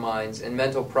inactive minds and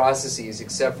mental processes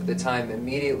except for the time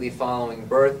immediately following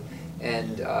birth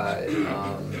and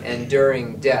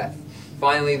during death.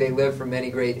 Finally, they live for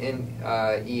many great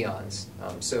eons.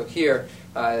 So here,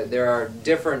 there are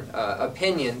different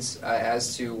opinions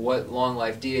as to what long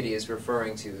life deity is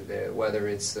referring to, whether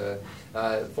it's a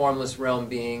formless realm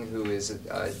being who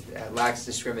lacks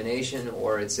discrimination,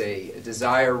 or it's a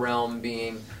desire realm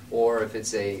being, or if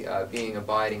it's a being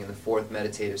abiding in the 4th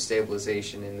meditative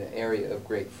stabilization in the area of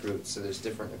great fruit. So there's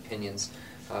different opinions.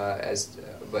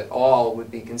 But all would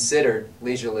be considered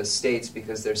leisureless states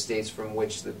because they're states from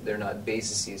which they're not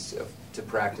bases to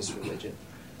practice religion.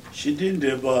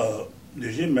 The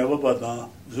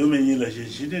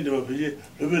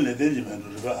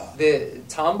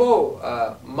Tambo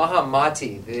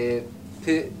Mahamati, the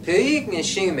Peik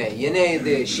Nishime, Yene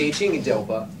the Sheching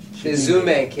Dopa, the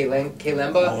Zume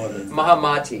Kelemba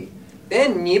Mahamati,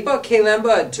 then Nipa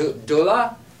Kelemba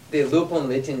Dola, the Lupon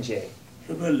Litinje.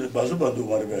 The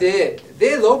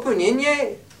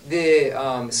Lopuninye, the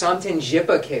Samten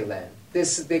Jipa Kelen,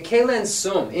 the Kelen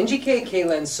Sum, Injike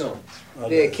Kelen Sum,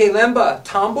 the Kelemba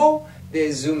Tambo,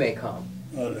 the Zume Kam,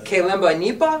 Kelemba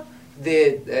Nipa,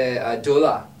 the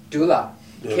Dula,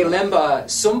 Kelemba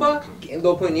Sumba,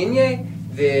 Lopuninye,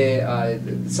 the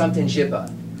Samten Jipa.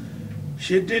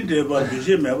 She didn't about the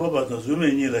Jim about the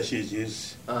Zume Nila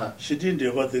Shijis. She didn't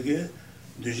about the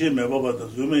Dujim about the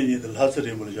Zumani, the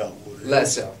Lazari Mulja.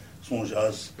 Less so.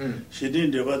 Sonjas. She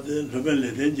didn't about the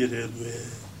Rebellion Danger.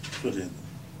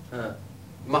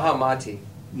 Mahamati.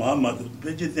 Mahamad,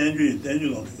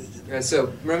 So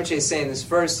Rinpoche is saying this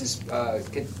first is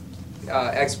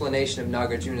explanation of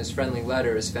Nagarjuna's friendly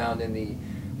letter is found in the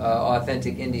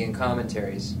authentic Indian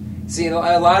commentaries. See,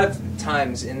 a lot of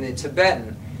times in the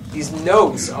Tibetan, these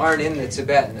notes aren't in the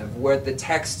Tibetan of where the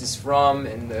text is from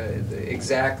and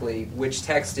exactly which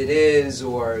text it is,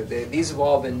 or these have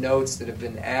all been notes that have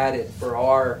been added for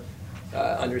our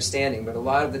understanding, but a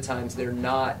lot of the times they're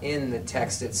not in the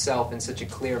text itself in such a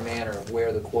clear manner of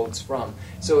where the quote's from.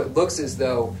 So it looks as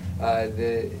though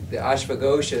the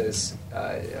Ashvaghosha's,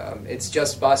 it's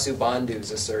just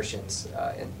Vasubandhu's assertions,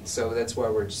 and so that's why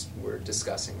we're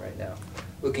discussing right now.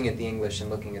 Looking at the English and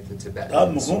looking at the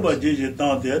Tibetan.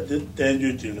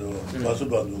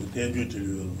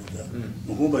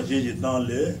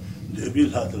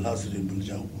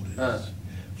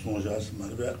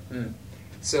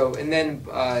 So, and then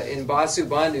in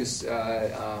Vasubandhu's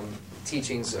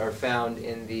teachings are found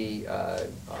in the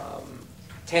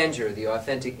Tanjur, the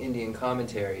authentic Indian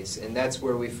commentaries, and that's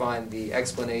where we find the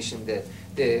explanation that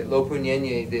the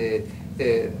Lopunyenye,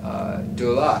 the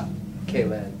Dula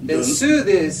Kelen. Then Su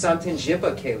the Samten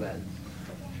Jipa Kelen.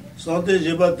 Samten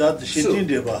Jipa that Shitin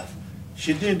Deba.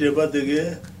 Shitin Deba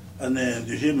de and then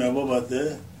Dushi Mababa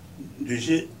de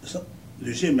Dushi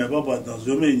Mababa the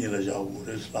Zumini la Jawu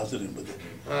is Lazarin.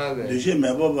 Dushi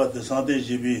Mababa the Samten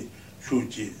Jibi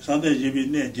Shuchi, Samten Jibi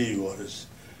Ne Jayores,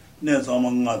 Ne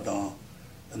Zamangata,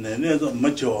 and then Ne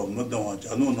Macho, Madama,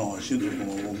 Januna, Shindu,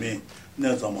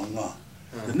 Ne Zamanga,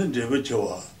 and then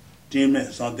Devichoa, Time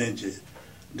Samten J.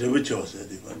 Devichoa said,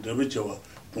 Devichoa,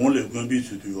 only going to be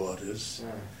to do orders.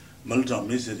 Malta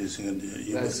Missy singing the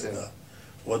Yamasa,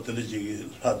 what the Ligi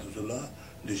Hatula,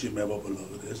 Dushi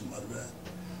Mababa is Marva,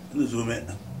 and the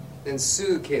Zume. Then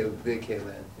Su killed the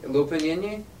Kelen.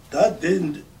 Lopunyenye? That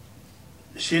didn't.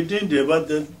 She didn't about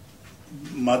the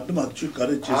Matamachu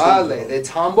Courage. Ale, they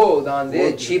tumbled on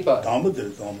the cheaper. Tambo.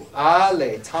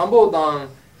 Ale, tumbled on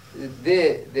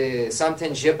the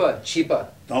Samten Jipa, cheaper.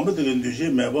 Tambo the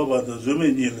Dushi Mababa, the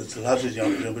Zumini, the Latin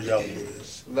Jam.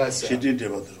 Less so. She didn't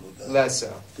about that. Less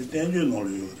so. The Tenju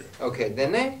no. Okay,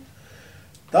 then they?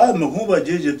 That Mahumba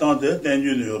Jiji Tante,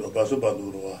 Tenju Euro,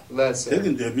 Basubadura. Less so.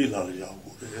 Taking the Villa.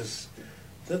 Yes.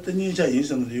 That the Ninja is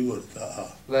some legal.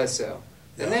 Less so.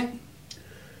 Then they?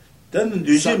 Then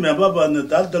Dushi Mababa and the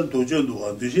Daltal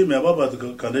Dojo, Dushi Mababa the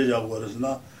Kaleja was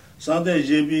now Sunday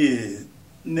JB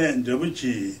Nen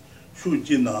Devici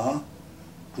Shujina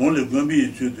only going to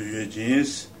be to your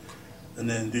jeans, and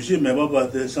then do she remember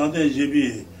about the Sunday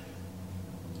GB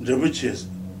Rinpoche,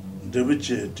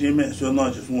 Rinpoche, so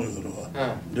not just more.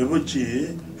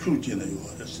 Rinpoche, shooting you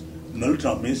are.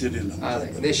 Melton means it in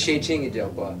this Sheching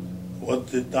job. What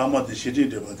the Dama the city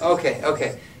did.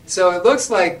 Okay. So it looks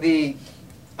like the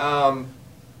Basu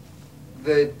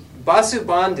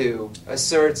Bandhu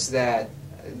asserts that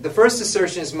the first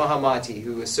assertion is Mahamati,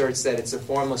 who asserts that it's a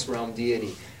formless realm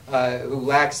deity who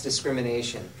lacks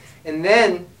discrimination, and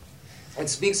then it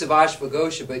speaks of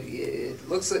Ashvagosha, but it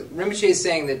looks like Rinpoche is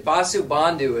saying that Basu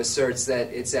Bandhu asserts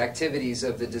that it's activities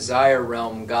of the desire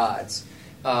realm gods,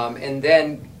 and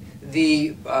then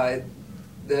the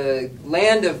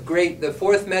land of the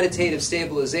fourth meditative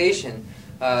stabilization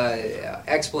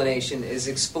explanation is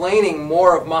explaining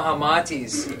more of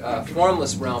Mahamati's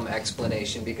formless realm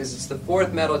explanation, because it's the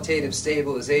fourth meditative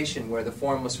stabilization where the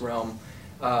formless realm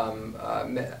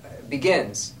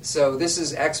begins. So this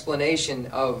is explanation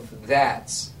of that.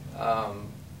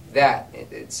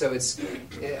 So it's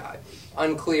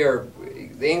unclear.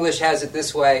 The English has it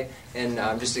this way, and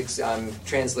I'm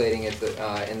translating it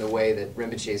in the way that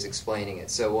Rinpoche is explaining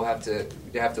it. So we'll have to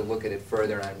look at it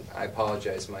further. And I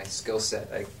apologize, my skill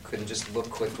set. I couldn't just look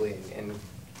quickly and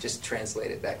just translate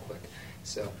it that quick.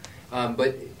 So,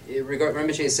 but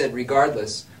Rinpoche said,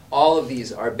 regardless, all of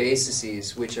these are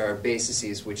basises which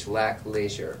lack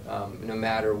leisure, no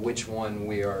matter which one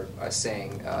we are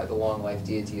saying the long life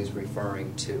deity is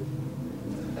referring to.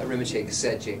 Rinpoche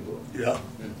said Jinggu. Yeah.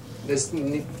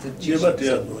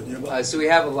 So we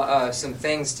have some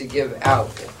things to give out.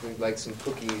 If we'd like some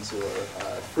cookies or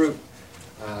fruit,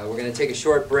 we're going to take a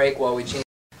short break while we change.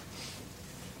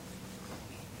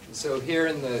 So here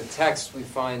in the text we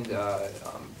find a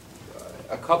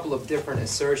couple of different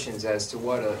assertions as to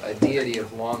what a deity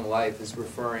of long life is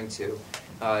referring to.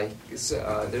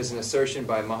 There's an assertion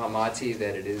by Mahamati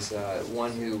that it is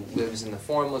one who lives in the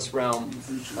formless realm,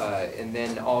 and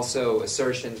then also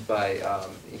assertions by,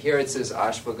 here it says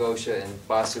Ashvagosha and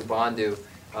Basu Bandhu.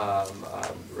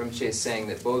 Rinpoche is saying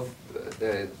that both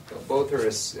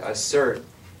assert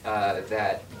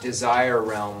that desire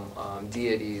realm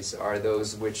deities are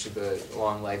those which the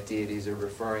long life deities are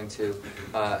referring to,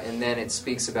 and then it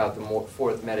speaks about the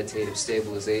fourth meditative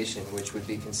stabilization, which would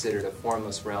be considered a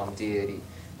formless realm deity.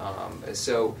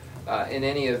 So in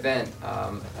any event,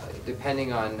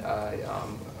 depending on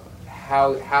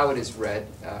how it is read,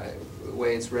 the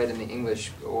way it's read in the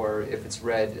English, or if it's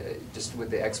read just with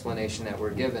the explanation that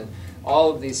we're given,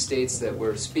 all of these states that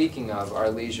we're speaking of are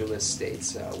leisureless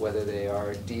states, whether they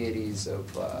are deities of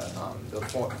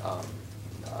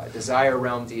desire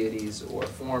realm deities or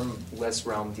formless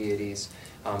realm deities.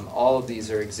 All of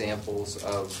these are examples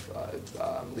of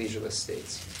leisureless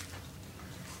states.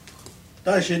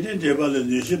 다 신진 제발을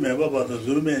유시 매바바다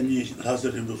좀에니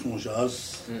라스림도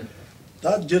송샤스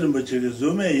다 저는 뭐 저기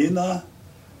좀에이나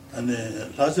아니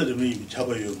라스림이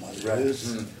잡아요 말이야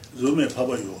좀에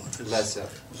봐봐요 라스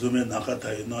좀에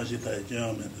나가다이 나시다이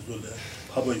제하면 좀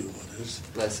봐봐요 그래서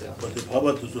라스 근데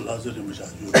봐봐도 좀 라스림이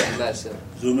자주 라스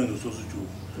좀에는 소수주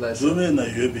라스 좀에나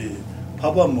예비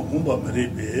봐봐 뭐 공부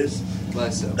메리베스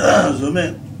라스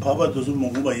좀에 봐봐도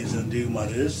좀 공부 있는데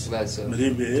말이야 라스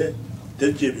메리베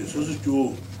대제비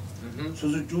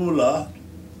소수주라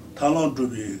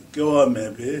탈론주비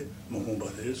교화매비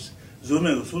먹음바데스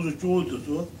좀에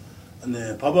소수주도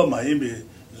아니 바바 마이비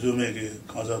좀에게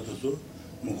가자도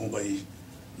먹음바이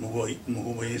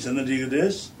먹음바이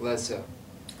선들이게데스 라서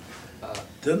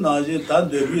전나지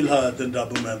단데빌하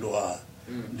된다보면도아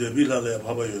데빌하래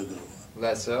바바요도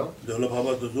라서 데라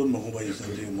바바도 좀 먹음바이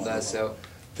선들이 라서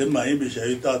대마이비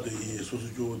샤이다도 이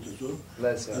소수주도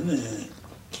라서 아니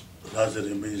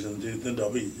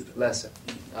lesser.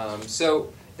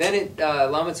 So then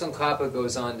Lama Tsongkhapa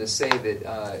goes on to say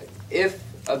that if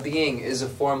a being is a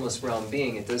formless realm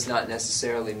being, it does not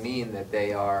necessarily mean that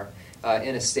they are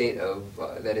in a state of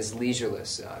that is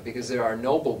leisureless, because there are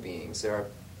noble beings, there are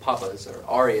papas or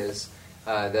aryas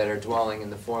that are dwelling in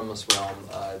the formless realm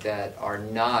that are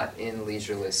not in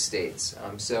leisureless states.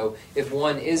 So if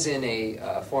one is in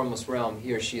a formless realm,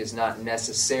 he or she is not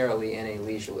necessarily in a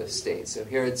leisureless state. So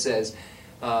here it says,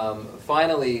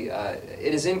 finally,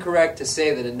 it is incorrect to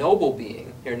say that a noble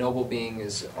being, here noble being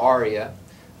is Arya,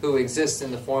 who exists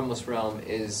in the formless realm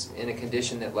is in a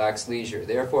condition that lacks leisure.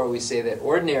 Therefore we say that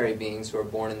ordinary beings who are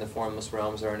born in the formless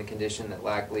realms are in a condition that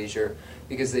lack leisure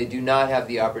because they do not have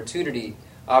the opportunity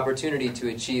to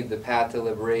achieve the path to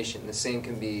liberation. The same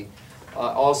can be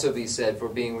also be said for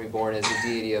being reborn as a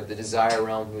deity of the desire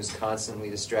realm who is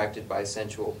constantly distracted by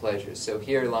sensual pleasures. So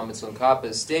here Lama Tsongkhapa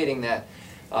is stating that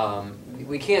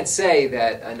we can't say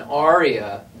that an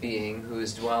Arya being who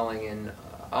is dwelling in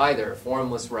either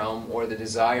formless realm or the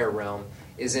desire realm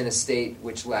is in a state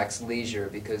which lacks leisure,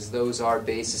 because those are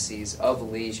bases of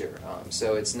leisure.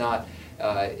 So it's not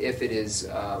if it is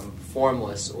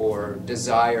formless or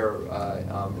desire,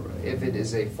 if it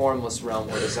is a formless realm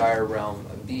or desire realm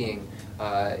being,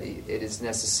 it is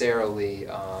necessarily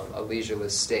a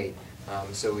leisureless state.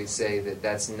 So we say that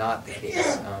that's not the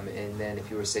case. And then if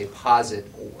you were to say posit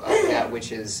that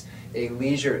which is a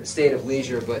leisure state of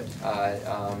leisure, but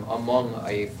among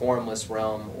a formless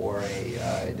realm or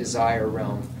a desire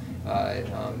realm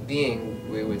being,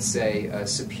 we would say a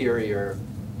superior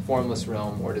formless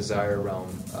realm or desire realm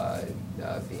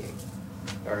being,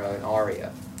 or an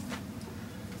Arya.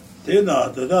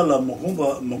 Tena tadala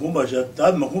makumba sha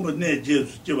tad makumba ne je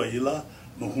jiba yila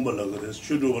makumba lagares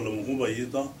chudu wala makumba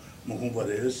yita makumba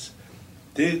res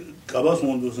te kaba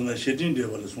sondu sna shedin de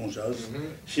wala sonshas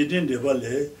shedin de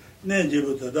wala ne je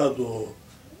tada do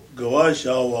gawa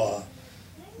shawa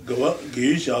gawa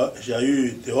gi sha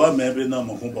yu dewa mebe na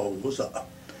makumba usa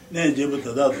ne je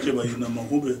tada jiba yina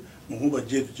makumba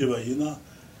je jiba yina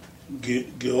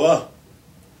gawa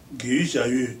gi sha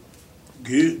yu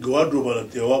Gwadrubala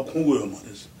Tewa Kungo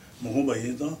Maris, Mahumba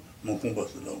Yita, Mahumba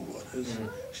Sulawares,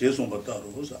 Sheson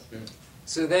Batarosa.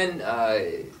 So then,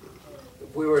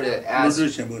 if we were to ask,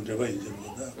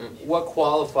 what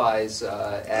qualifies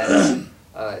as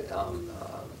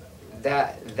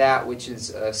that which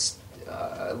is a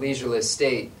leisureless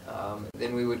state,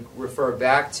 then we would refer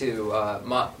back to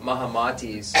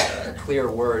Mahamati's clear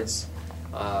words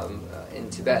in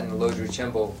Tibetan Lodru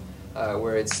Chenmo,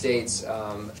 where it states,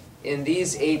 in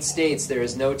these 8 states, there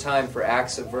is no time for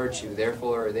acts of virtue.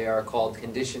 Therefore, they are called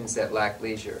conditions that lack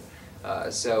leisure.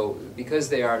 So, because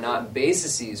they are not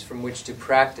bases from which to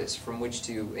practice, from which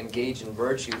to engage in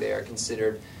virtue, they are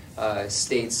considered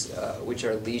states which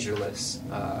are leisureless.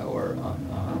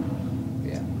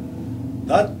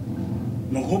 That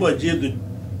Mahumba Jid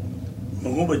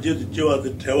Jiva the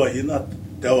Tewa Hinat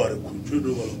Tewa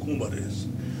Chuduvala Kumbares.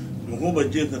 Mahumba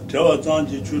Jid the Tewa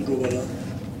Zanji Chuduvala.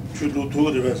 Chudu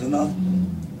Turi Vesana,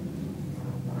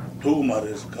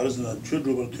 Tumaris, Karsana,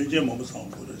 Chudu, Tuje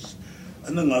Momasanguris,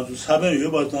 and then as Sabe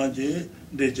Yuba Tanji,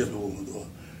 they just would.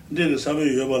 Did the Sabe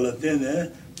Yuba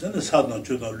Latene, then the Southern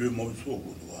Chuda Lumo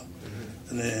Sugua.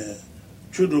 And the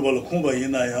Chudu Kumba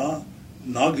Inaya,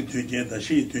 Nagi Tujen, the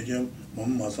Shi Tujem,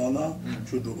 Momasana,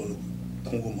 Chudu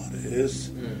Kungumaris,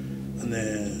 and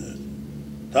the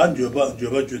Tanjuba,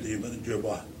 Juba Judi, and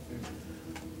Juba.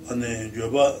 And the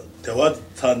Juba. Tewa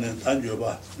tsanen tan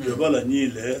joba la ni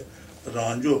le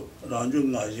ranju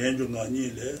nga yenju nga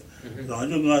ni le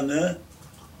ranju nga ne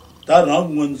ta rang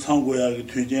mun changgo ya ge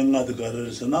tüjen nga de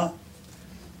garesna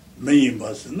meyin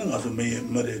bas ne nga so meyin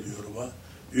mare diyor ba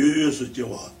yu su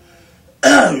jiwa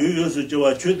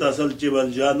chü dasal jiwa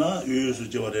jana yu su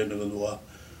jiwa re ne wa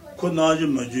konaji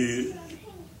ma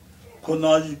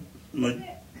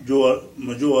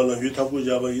jo la yu ta ku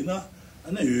jaba ina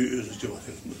ane yu su jiwa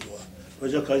re ne wa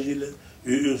Vaja Kajile,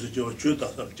 Yu Jiva Chuta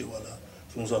Jivala,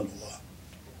 Sonsanua.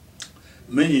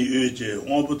 Many Uji,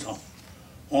 Ombutan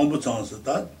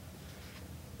Sadat,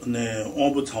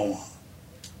 Ombutanwa,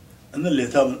 and the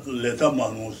Leta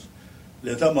Manus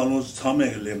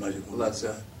Taming Lemajico,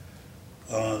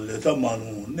 Leta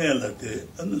Manu, Nelate,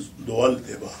 and Dual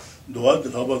Deba, Dual the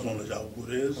Tabas on the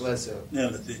Jagures,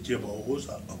 Nelate Jiba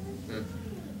Hosa.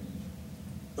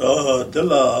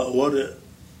 Tell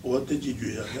what did you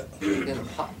do?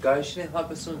 Guys,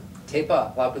 Lapasum,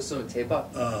 Tepa.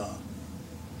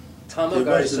 Tama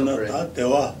Garisum,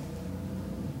 Tewa.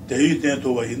 They didn't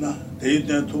over Hina, they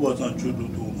didn't to what on Judu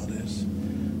Mares,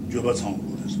 Juba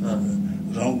Sanguris,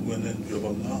 Rangun and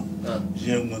Jobana,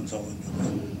 Jengun Sangun,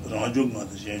 Ranjuma,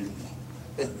 the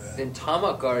Jenjuma. Then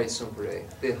Tama Garisum,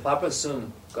 the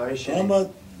Lapasum Garishan.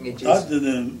 That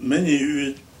didn't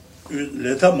many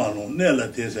Letamano, Nella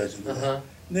Tesa.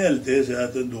 Nel Tesa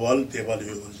at the Dual Teba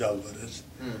Javares.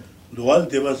 Dual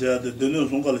Teba said the Dunu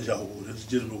Sungal Javures,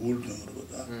 Jirmul.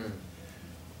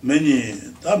 Many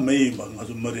that may as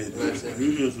a married,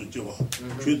 you use to Jiva.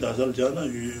 Shoot as Aljana,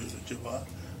 you use to Jiva.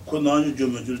 Konaju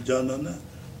Jumajul Jana,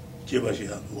 Jiva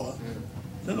Shianua.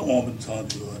 Then Omen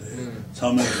Sound you are,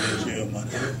 some money,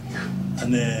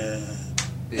 and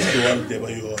Dual Teba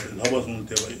you are, Labasun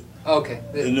Teba. Okay.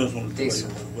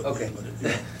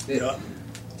 Yeah.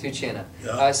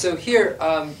 Yeah. So here,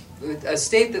 a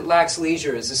state that lacks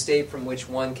leisure is a state from which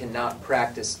one cannot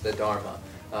practice the Dharma.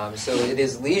 So it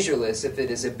is leisureless if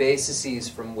it is a basis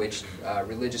from which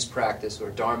religious practice or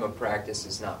Dharma practice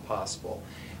is not possible.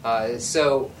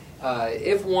 So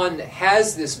if one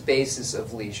has this basis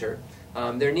of leisure,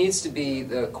 there needs to be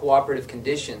the cooperative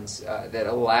conditions that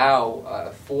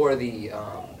allow for the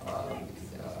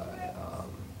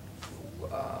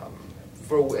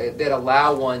that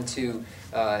allow one to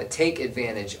take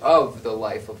advantage of the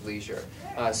life of leisure.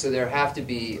 So there have to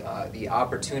be the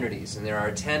opportunities, and there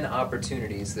are 10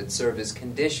 opportunities that serve as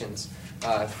conditions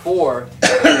for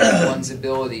one's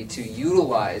ability to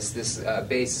utilize this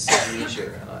basis of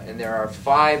leisure. And there are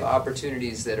 5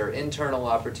 opportunities that are internal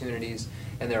opportunities,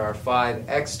 and there are 5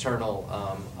 external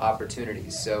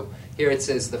opportunities. So here it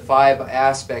says the 5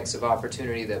 aspects of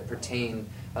opportunity that pertain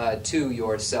to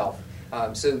yourself.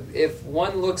 So if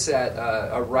one looks at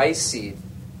a rice seed,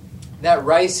 that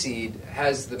rice seed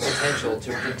has the potential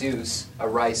to produce a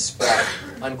rice sprout,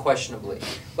 unquestionably.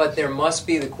 But there must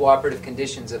be the cooperative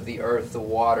conditions of the earth, the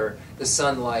water, the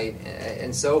sunlight,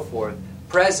 and so forth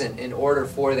present in order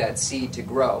for that seed to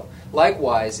grow.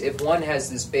 Likewise, if one has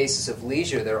this basis of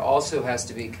leisure, there also have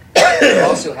to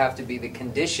be the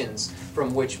conditions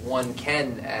from which one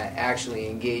can actually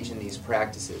engage in these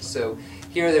practices. So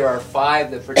here there are 5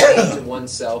 that pertain to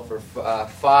oneself, or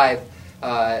 5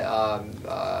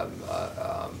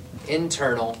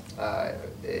 internal,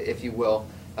 if you will,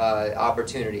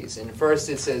 opportunities. And first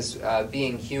it says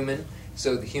being human.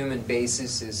 So the human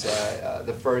basis is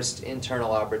the first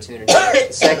internal opportunity. The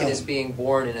second is being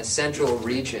born in a central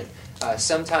region.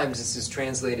 Sometimes this is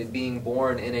translated being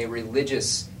born in a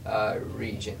religious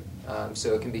region.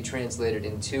 So it can be translated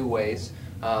in 2 ways,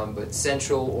 but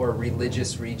central or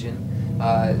religious region.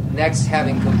 Next,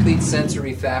 having complete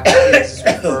sensory faculties is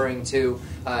referring to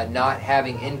not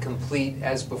having incomplete,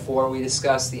 as before we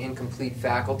discussed, the incomplete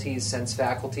faculties, sense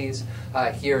faculties.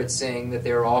 Here it's saying that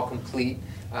they're all complete.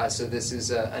 So this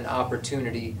is an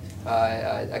opportunity,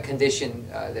 a condition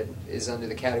that is under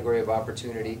the category of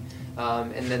opportunity.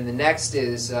 And then the next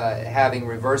is having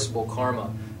reversible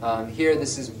karma. Here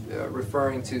this is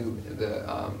referring to the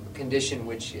condition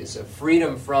which is a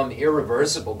freedom from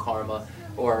irreversible karma,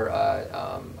 or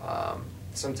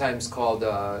sometimes called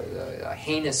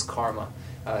heinous karma.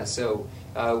 So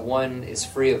one is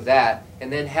free of that.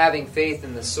 And then having faith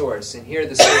in the source. And here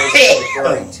the source is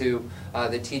referring to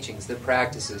the teachings, the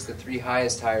practices, the 3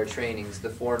 highest higher trainings, the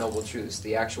 4 noble truths,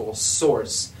 the actual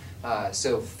source.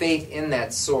 So faith in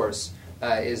that source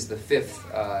is the 5th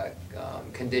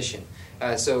condition.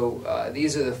 So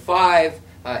these are the 5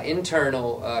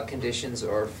 internal conditions,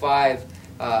 or 5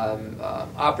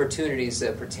 opportunities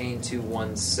that pertain to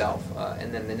oneself.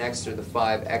 And then the next are the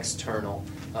 5 external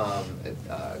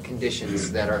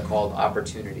conditions that are called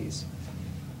opportunities.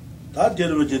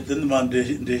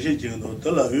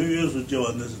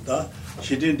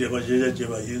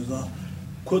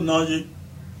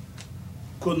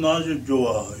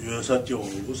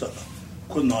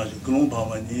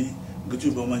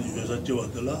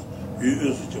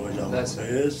 That's right.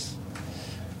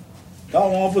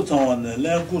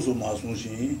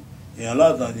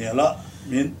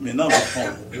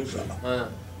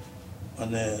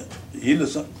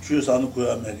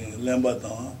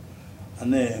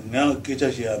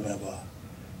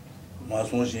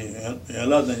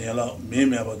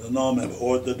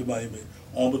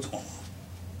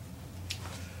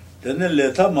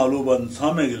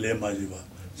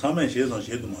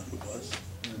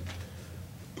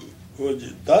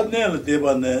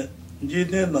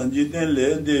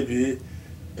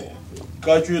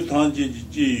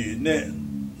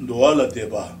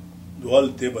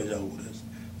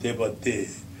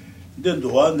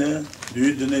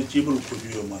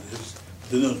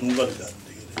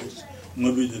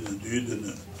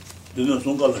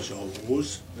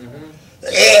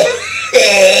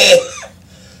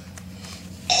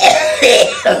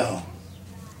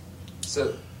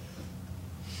 So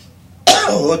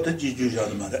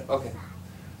okay.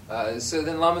 So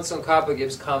then Lama Tsongkhapa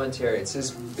gives commentary. It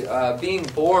says, being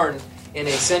born in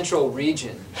a central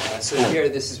region. So here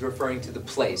this is referring to the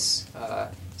place,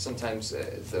 sometimes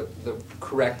the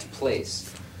correct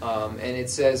place. And it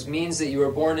says, means that you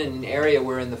were born in an area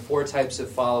wherein the 4 types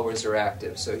of followers are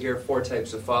active. So here 4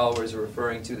 types of followers are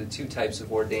referring to the 2 types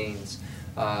of ordains.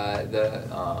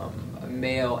 The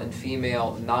male and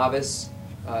female novice,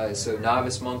 so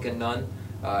novice, monk, and nun.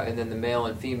 And then the male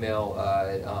and female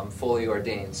fully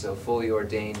ordained, so fully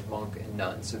ordained monk and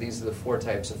nun. So these are the 4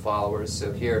 types of followers.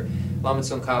 So here, Lama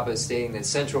Tsongkhapa is stating that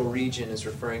central region is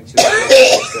referring to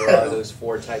there are those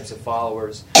 4 types of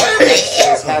followers. Next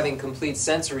is having complete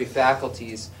sensory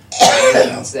faculties.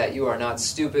 Means that you are not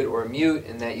stupid or mute,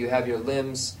 and that you have your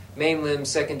limbs, main limbs,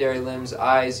 secondary limbs,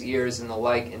 eyes, ears, and the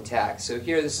like intact. So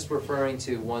here, this is referring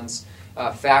to one's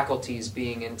faculties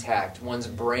being intact, one's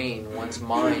brain, one's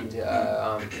mind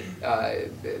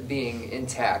being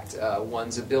intact,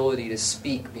 one's ability to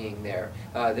speak being there.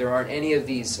 There aren't any of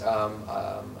these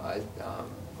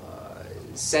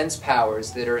sense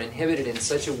powers that are inhibited in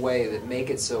such a way that make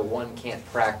it so one can't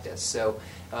practice. So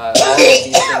all of these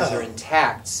things are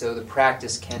intact, so the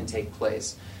practice can take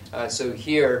place. So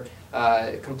here,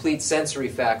 complete sensory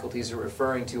faculties are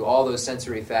referring to all those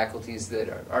sensory faculties that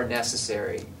are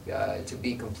necessary to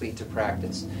be complete to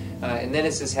practice. And then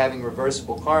it says having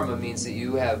reversible karma means that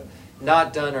you have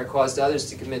not done or caused others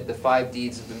to commit the 5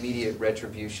 deeds of immediate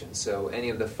retribution. So any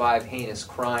of the 5 heinous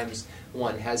crimes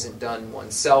one hasn't done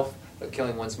oneself,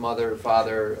 killing one's mother,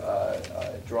 father,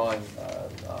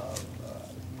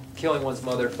 killing one's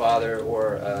mother, father,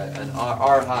 or an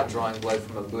arhat drawing blood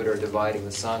from a Buddha, or dividing the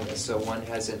Sangha. So one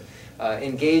hasn't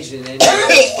engaged in any of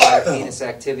those 5 heinous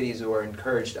activities or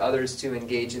encouraged others to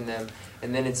engage in them.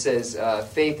 And then it says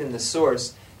faith in the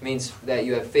source means that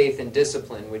you have faith in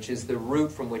discipline, which is the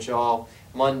root from which all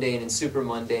mundane and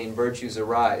supermundane virtues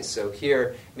arise. So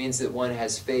here means that one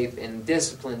has faith in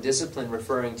discipline, discipline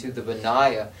referring to the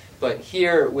Vinaya. But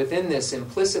here, within this,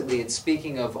 implicitly, it's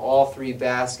speaking of all 3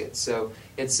 baskets. So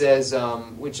it says,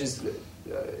 which is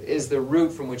the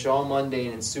root from which all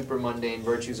mundane and supermundane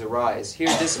virtues arise. Here,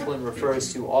 discipline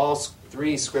refers to all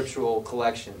 3 scriptural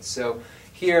collections. So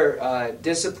here,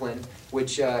 discipline,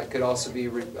 which could also be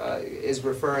is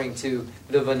referring to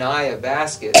the Vinaya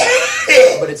basket,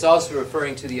 but it's also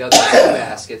referring to the other 2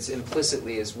 baskets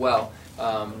implicitly as well,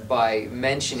 by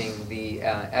mentioning the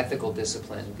ethical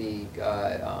discipline,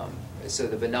 so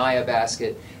the Vinaya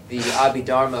basket, the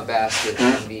Abhidharma basket,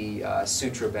 and the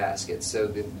Sutra basket. So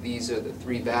these are the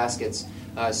 3 baskets.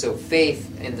 So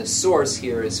faith in the source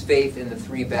here is faith in the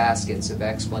 3 baskets of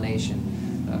explanation.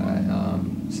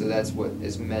 So that's what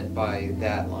is meant by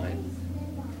that line.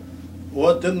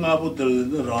 So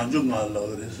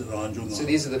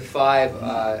these are the 5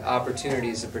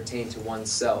 opportunities that pertain to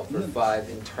oneself, or 5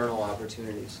 internal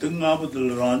opportunities.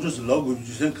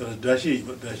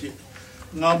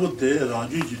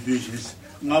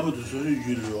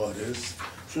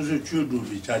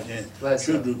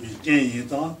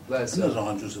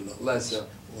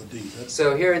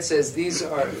 So here it says these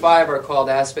 5 are called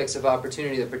aspects of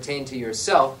opportunity that pertain to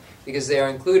yourself, because they are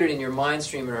included in your mind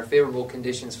stream and are favorable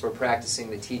conditions for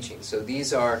practicing the teaching. So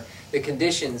these are the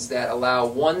conditions that allow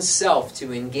oneself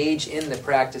to engage in the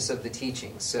practice of the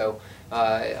teaching. So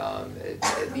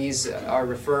these are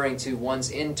referring to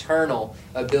one's internal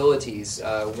abilities,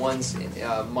 one's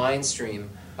mind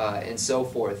stream, and so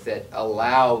forth, that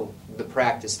allow the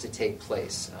practice to take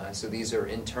place. So these are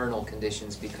internal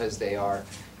conditions because they are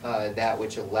that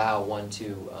which allow one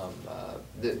to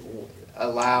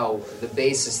allow the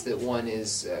basis that one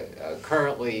is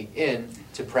currently in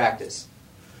to practice.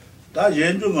 Next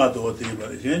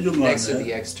to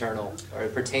the external, or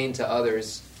pertain to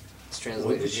others, it's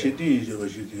translated here.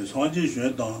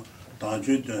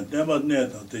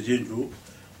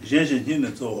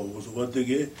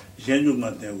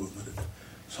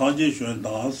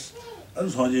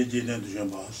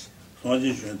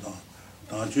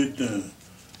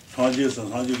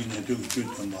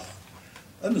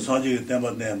 And the Sanji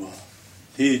Temba Nema,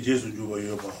 T. Jesu Juba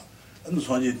Yoba, and the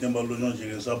Sanji Temba Lujan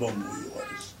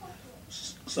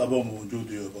Sabamu Judu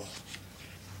Yoba.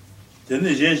 Then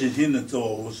the Jensen Hin and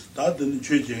Toes, that didn't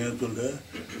treat you into the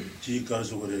G.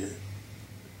 Karsuri,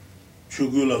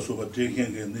 Chugula Super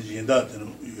taking and the Jindat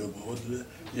and Yoba,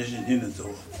 Jensen Hin and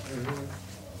Toes.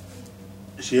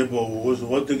 Shebo was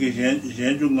what the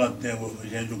Jenjunga Temple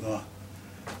Jenjunga.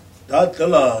 That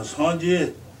Tella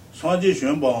Sanji. Sanji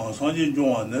Shenbang, Sanji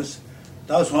Juanes,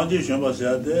 that Sanji Shenba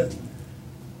said that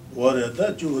what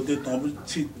that you would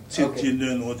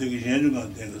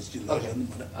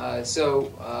so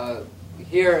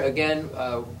here again,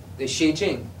 the Shi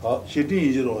Jing. So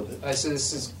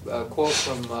this is a quote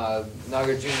from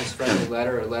Nagarjuna's friendly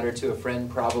letter, a letter to a friend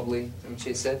probably,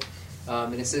 Rinpoche said.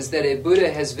 And it says that a Buddha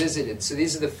has visited. So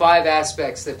these are the 5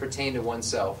 aspects that pertain to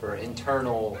oneself, or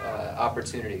internal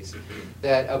opportunities.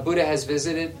 That a Buddha has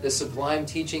visited, the sublime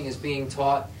teaching is being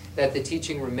taught, that the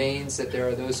teaching remains, that there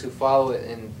are those who follow it,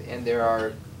 and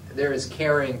there is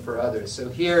caring for others. So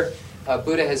here,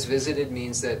 Buddha has visited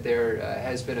means that there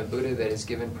has been a Buddha that has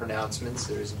given pronouncements.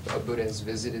 There's a Buddha has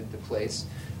visited the place.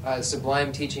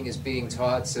 Sublime teaching is being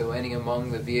taught, so any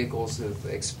among the vehicles of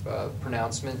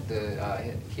pronouncement, the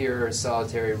hearer,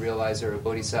 solitary realizer, or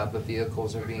bodhisattva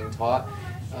vehicles are being taught,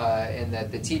 and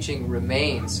that the teaching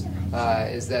remains,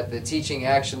 is that the teaching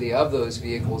actually of those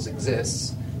vehicles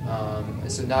exists.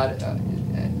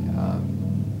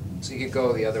 So you could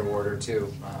go the other order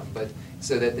too, but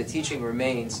so that the teaching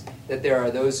remains, that there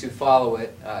are those who follow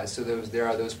it, there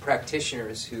are those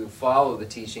practitioners who follow the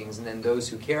teachings, and then those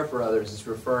who care for others is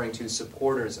referring to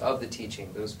supporters of the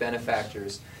teaching, those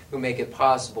benefactors who make it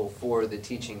possible for the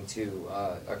teaching to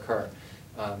occur.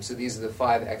 So these are the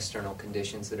 5 external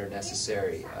conditions that are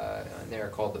necessary, and they are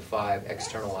called the 5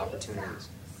 external opportunities.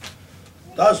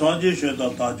 So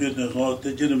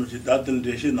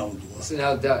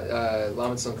now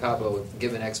Lama Tsongkhapa will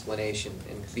give an explanation,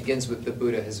 and begins with the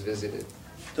Buddha has visited.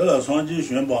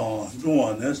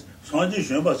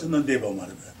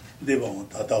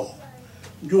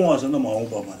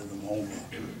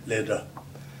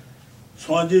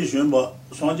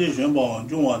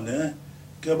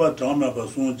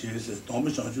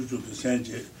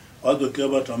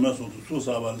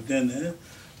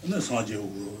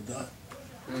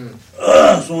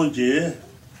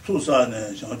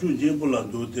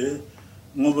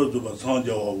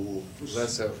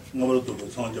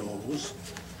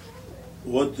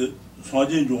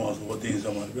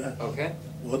 Okay.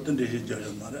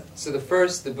 So the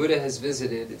first, the Buddha has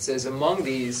visited. It says, among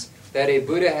these, that a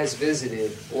Buddha has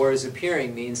visited or is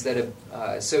appearing means that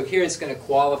so here it's going to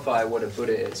qualify what a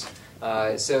Buddha is.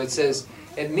 So it says,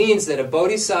 it means that a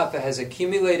bodhisattva has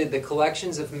accumulated the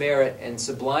collections of merit and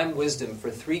sublime wisdom for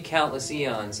 3 countless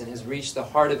eons and has reached the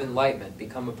heart of enlightenment,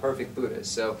 become a perfect Buddha.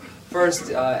 So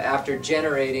first, after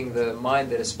generating the mind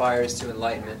that aspires to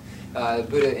enlightenment,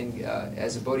 Buddha,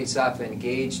 as a bodhisattva,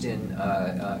 engaged in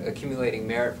accumulating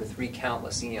merit for 3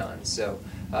 countless eons. So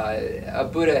a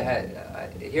Buddha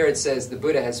here it says the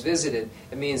Buddha has visited.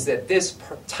 It means that this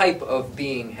type of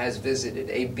being has visited,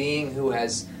 a being who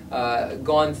has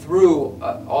gone through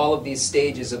all of these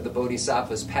stages of the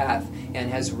bodhisattva's path and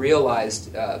has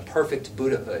realized perfect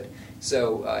Buddhahood.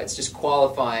 So it's just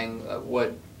qualifying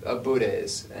what a Buddha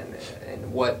is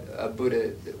and what a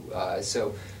Buddha.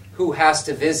 So who has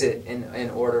to visit in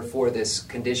order for this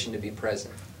condition to be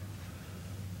present?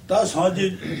 That's how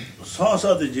the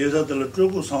sansa the jesa the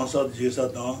troku sansa the jesa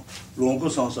da longo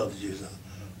sansa the jesa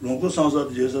longo sansa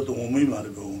the jesa to umi mare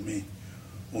be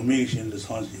umi shin the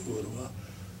sansi orwa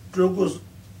troku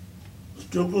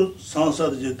sansa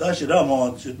the jeta shira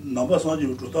ma namba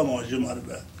sanji to ta ma ji mare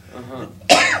be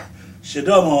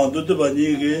shira ma do to ba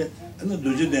ni ge and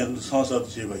doji den sansa the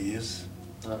jeba yes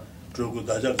troku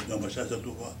daja to ma sha to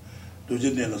ba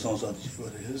doji den sansa the jeba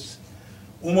yes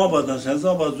Uma badan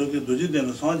sensa bazo ke doji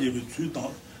den sanji bi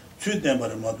chu den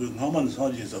bare ma do naman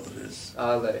sanji sa res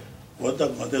ale wata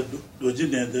mate doji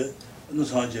den de no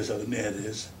sanji sa ne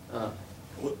res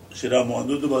shira ma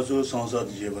do bazo sansa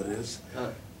de res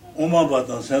uma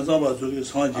badan sensa bazo ke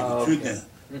sanji bi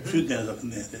chu den sa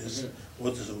ne res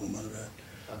wata so ma re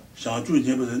shang chu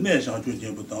jin bu ne shang chu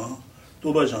jin bu dang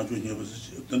do ba shang chu jin bu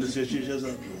den de se shi sa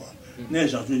do ne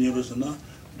shang chu jin bu是na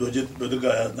doji do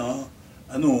ga ya dang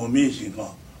anu mi xin fa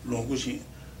longu xin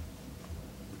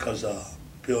kaza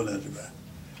piolen riba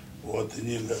wo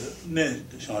tini le ne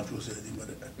shang chu se di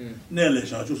mare ne le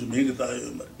shang chu su ming da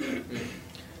yo mare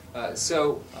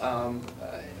So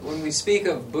when we speak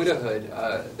of Buddhahood,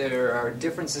 there are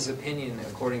differences of opinion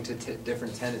according to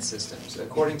different tenet systems.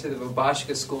 According to the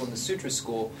Vibhashika school and the Sutra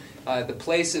school, the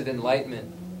place of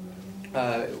enlightenment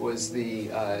is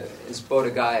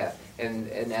Bodhagaya,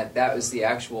 and that was the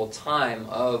actual time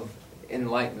of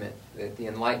enlightenment, that the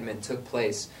enlightenment took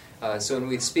place. So when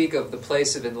we speak of the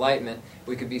place of enlightenment,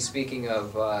 we could be speaking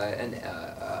of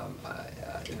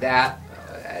that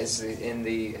as in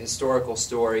the historical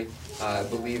story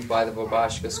believed by the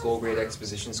Vibhashika school, Great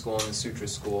Exposition school, and the Sutra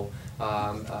school,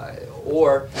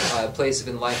 or a place of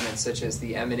enlightenment such as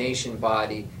the emanation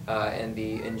body and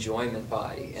the enjoyment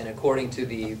body. And according to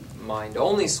the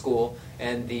mind-only school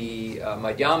and the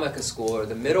Madhyamaka school, or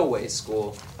the middle way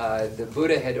school, the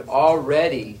Buddha had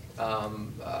already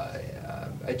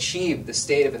achieved the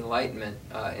state of enlightenment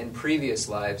in previous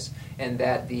lives, and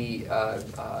that the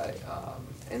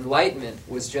enlightenment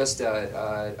was just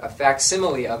a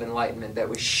facsimile of enlightenment that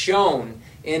was shown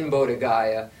in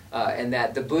Bodhagaya, and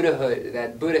that the Buddha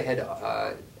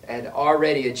had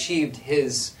already achieved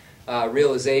his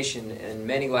realization in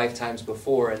many lifetimes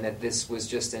before, and that this was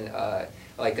just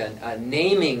like a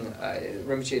naming,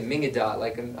 Rinpoche Mingadat,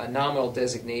 like a nominal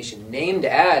designation, named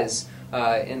as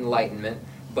enlightenment,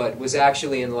 but was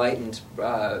actually enlightened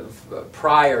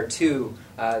prior to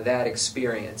that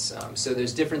experience. So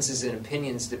there's differences in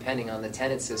opinions depending on the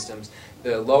tenet systems.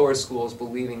 The lower schools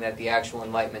believing that the actual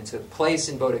enlightenment took place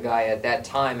in Bodhagaya at that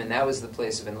time, and that was the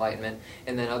place of enlightenment,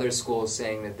 and then other schools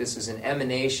saying that this was an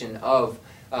emanation of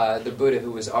the Buddha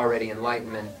who was already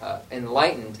enlightened,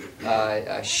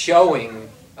 showing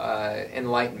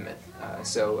enlightenment.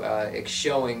 It's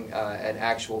showing an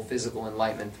actual physical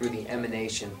enlightenment through the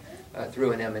emanation,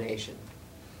 through an emanation.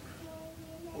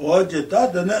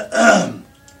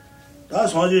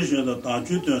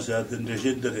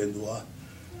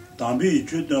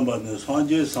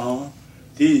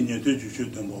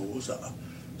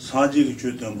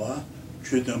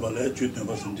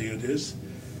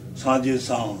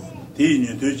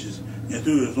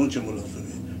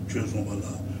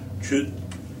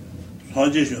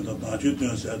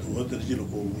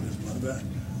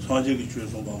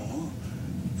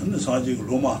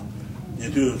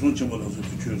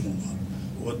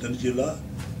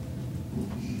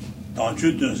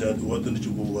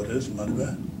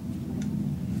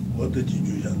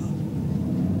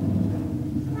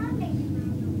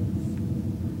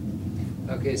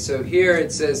 Okay, so here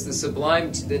it says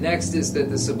the next is that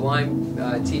the sublime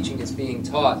teaching is being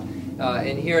taught.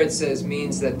 And here it says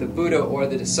means that the Buddha or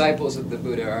the disciples of the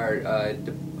Buddha are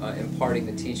imparting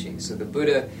the teaching. So the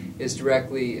Buddha is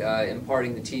directly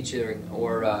imparting the teaching,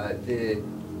 or the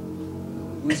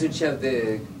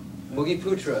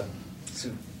Mugiputra.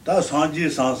 Da Sanji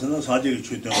Sans na Sanji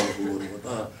ki chüten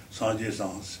ba Sanji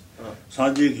Sans.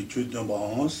 Sanji ki chüten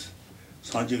ba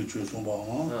Sanji ki chüten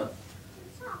ba.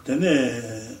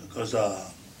 Tene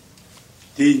kasa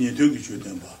di ni tu ki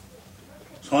chüten ba.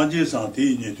 Sanji Sans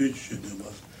di ni tu ki chüten ba.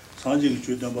 Sanji ki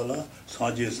chüten ba la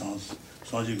Sanji Sans.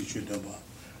 Sanji ki chüten ba.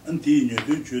 An di ni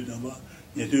tu chüten ba.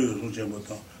 Ni tu su chen ba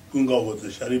ta. Gunga bo ta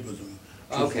shari ba.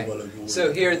 Okay,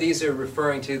 so here these are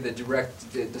referring to the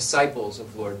disciples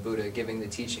of Lord Buddha giving the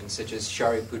teachings, such as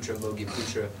Shariputra,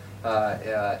 Mogiputra,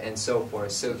 and so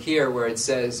forth. So here where it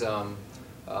says,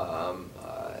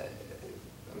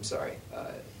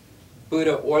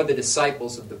 Buddha or the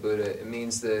disciples of the Buddha, it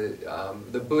means the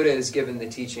Buddha is given the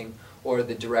teaching, or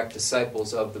the direct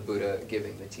disciples of the Buddha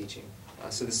giving the teaching.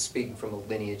 So this is speaking from a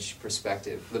lineage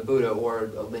perspective, the Buddha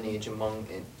or a lineage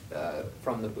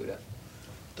from the Buddha.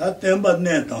 Da temba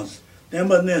ne tans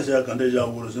temba ne sa kan de ja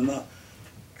wo se na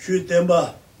chu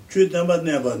temba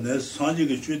ne ba ne sanji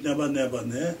ki chu temba ne ba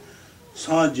ne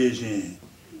sanji shin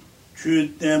chu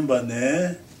temba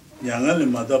ne yang le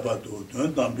ma da ba do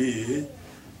don dan bi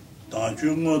dan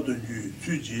chu ngo de ju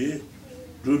chu ji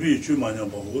ru bi chu ma nya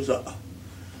ba ho sa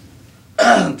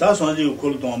da sanji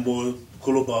ko don bo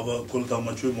ko lo ba ba ko da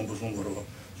ma chu mo bu song ro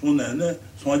so ne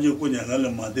sanji ko yang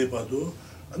le ma de ba do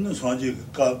안는 상지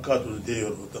가도 돼요.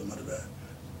 어떤 말이야.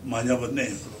 만약은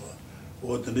내요.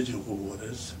 어떤 데지 보고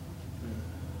그랬어.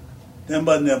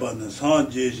 템바네바는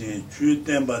상지신 주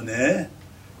템바네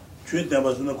주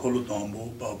템바스는 콜로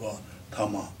담보 바바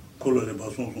타마 콜로레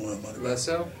바송송야 말이야.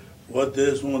 맞어?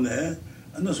 어때 손에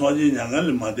안는 상지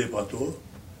양을 마대 봐도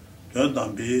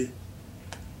변담비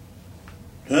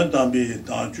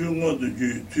단중어도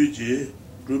주지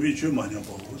루비 주 많이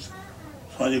보고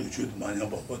So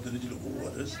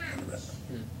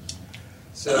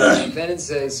then it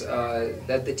says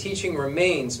that the teaching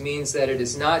remains means that it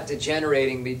is not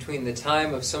degenerating between the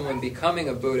time of someone becoming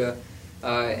a Buddha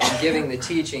and giving the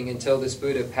teaching until this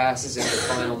Buddha passes into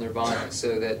final nirvana.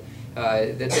 So that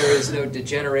there is no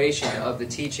degeneration of the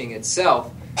teaching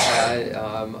itself,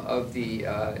 of the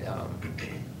I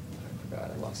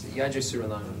lost it. Yanju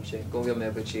Suralang, Gongyo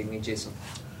Mebachi, Jason.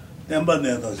 temba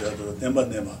ne da sa do temba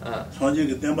ne ma sanji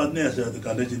ki temba ne sa de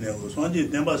ka de ne go sanji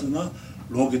temba sa na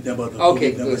long ki temba do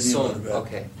okay good so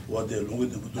okay what de long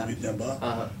ki temba do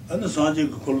temba and sanji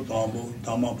ki kol tambo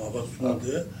tama baba so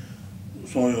de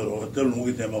so yo ro de long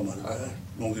ki temba ma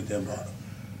long ki temba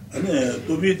and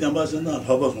to bi temba sa na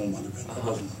haba so ma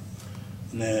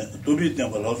ne to bi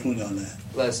temba la so nya ne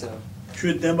less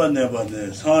chu temba ne ba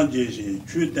ne sanji shi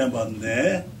chu temba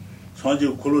ne sanji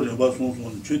kol re ba so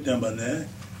chu temba ne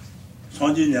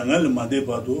sanji 양을 만데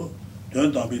봐도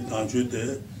전담비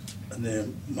단주대 네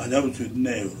마냐부츠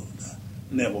내요.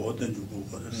 내가 어떤 주고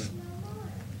그랬어.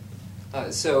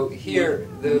 So here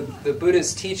the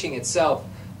Buddha's teaching itself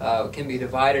can be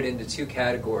divided into two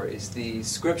categories: the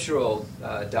scriptural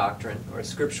doctrine or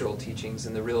scriptural teachings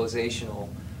and the realizational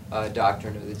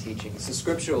doctrine of the teachings. The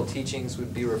scriptural teachings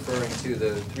would be referring to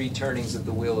the three turnings of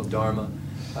the wheel of Dharma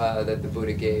that the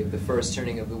Buddha gave: the first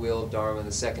turning of the wheel of Dharma,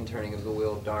 the second turning of the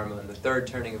wheel of Dharma, and the third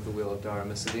turning of the wheel of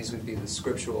Dharma. So these would be the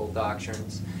scriptural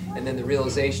doctrines. And then the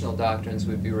realizational doctrines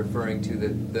would be referring to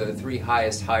the three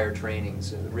highest higher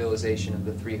trainings, the realization of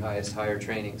the three highest higher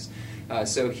trainings.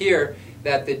 So here,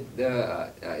 that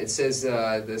it says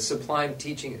the sublime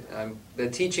teaching, the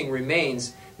teaching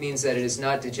remains, means that it is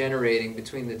not degenerating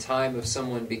between the time of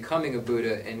someone becoming a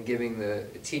Buddha and giving the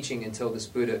teaching until this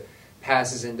Buddha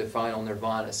passes into final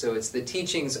nirvana. So it's the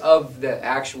teachings of the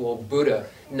actual Buddha,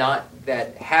 not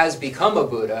that has become a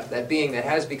Buddha, that being that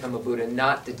has become a Buddha,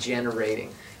 not degenerating,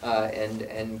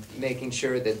 and making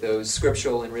sure that those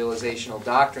scriptural and realizational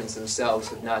doctrines themselves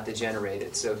have not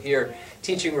degenerated. So here,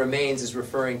 teaching remains is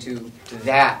referring to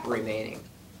that remaining,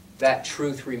 that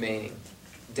truth remaining,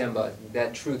 Demba,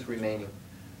 that truth remaining.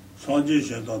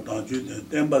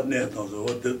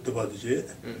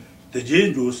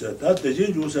 대진 주세 다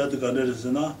대진 주세도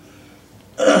간다르스나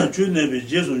주네비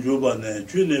제수 주바네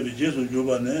주네비 제수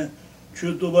주바네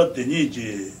주도바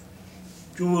되니지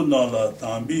주나라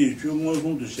담비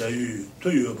주모송도 샤유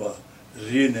토요바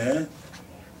리네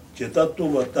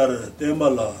제타토바 따르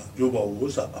테말라 주바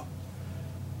우사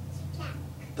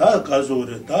다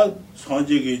가서레 다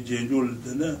산지기 제주를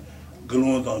때네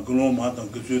글로다 글로마다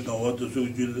그주다 와도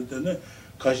수주를 때네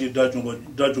가시 다주바 뭐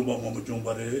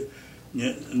좀바레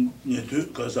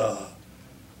녀녀도 가서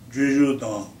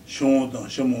주주다 쇼다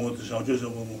쇼모도 상주서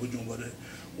뭐 좀바레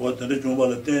와들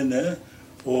좀바레 때네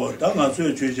오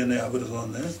당아서 주제네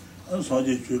아버서네 안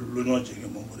산지 줄 로정지게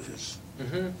뭐 그랬어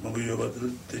뭐 요바들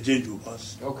대제주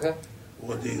봤어. Okay.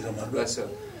 어디서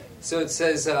So it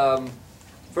says,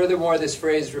 furthermore, this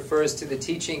phrase refers to the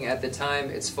teaching at the time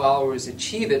its followers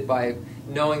achieve it by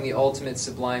knowing the ultimate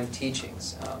sublime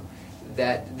teachings.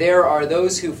 That there are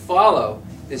those who follow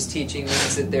this teaching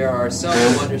means that there are some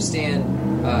who understand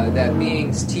that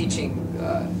beings teaching,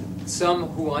 some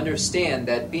who understand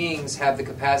that beings have the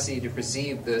capacity to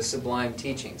perceive the sublime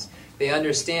teachings. They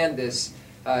understand this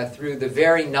through the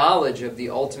very knowledge of the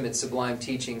ultimate sublime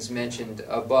teachings mentioned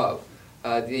above.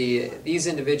 These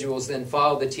individuals then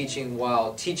follow the teaching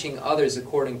while teaching others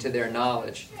according to their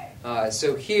knowledge.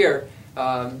 So here,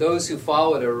 those who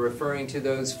follow it are referring to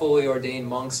those fully ordained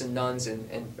monks and nuns and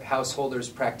householders,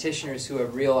 practitioners who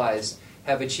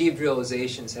have achieved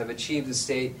realizations, have achieved the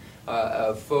state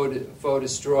of foe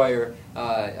destroyer,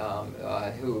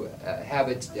 who have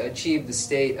achieved the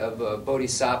state of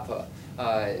bodhisattva.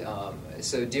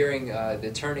 So during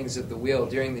the turnings of the wheel,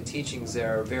 during the teachings,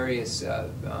 there are various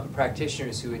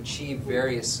practitioners who achieve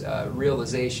various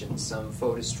realizations, some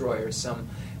foe destroyers, some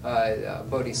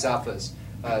bodhisattvas,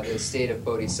 the state of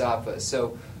bodhisattva.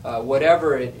 So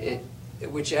whichever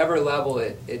level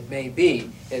it may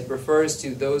be, it refers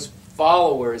to those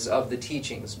followers of the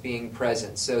teachings being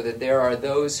present, so that there are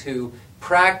those who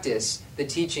practice the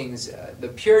teachings, the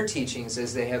pure teachings,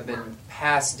 as they have been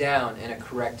passed down in a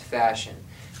correct fashion.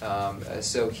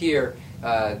 So here,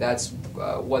 that's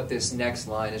what this next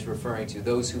line is referring to.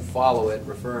 Those who follow it,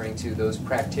 referring to those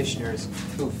practitioners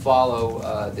who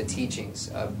follow the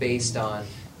teachings based on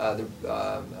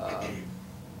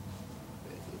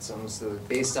it's almost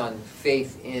based on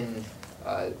faith in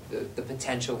the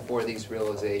potential for these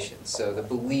realizations. So the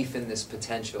belief in this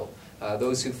potential.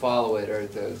 Those who follow it are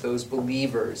those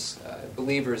believers.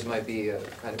 Believers might be a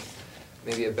kind of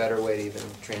maybe a better way to even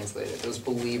translate it. Those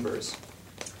believers.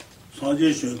 So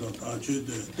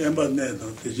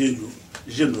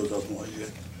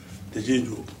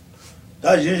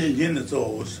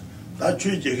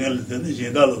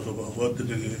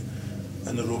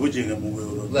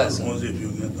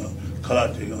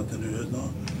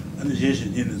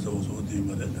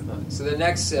the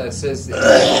next says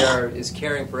that is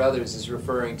caring for others is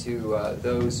referring to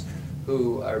those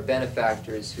who are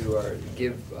benefactors, who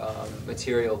give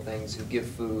material things, who give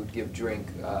food, give drink,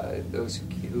 those who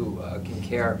can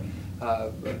care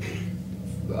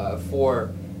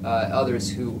for others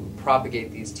who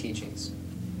propagate these teachings.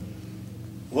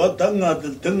 So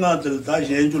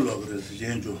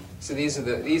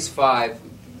these five,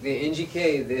 the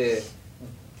Injike, the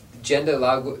Genda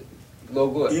Logu.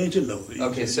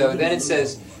 Okay, so then it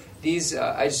says these.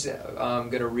 I'm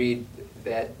going to read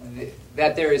that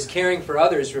there is caring for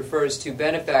others refers to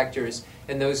benefactors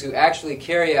and those who actually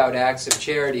carry out acts of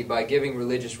charity by giving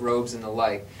religious robes and the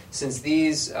like. Since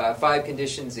these five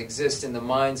conditions exist in the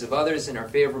minds of others and are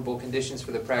favorable conditions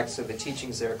for the practice of the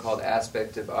teachings, they are called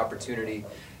aspects of opportunity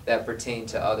that pertain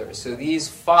to others. So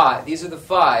these are the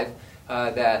five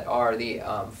that are the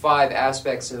five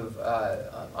aspects of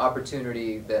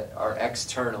opportunity that are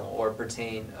external or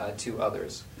pertain to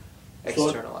others.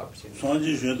 External opportunity.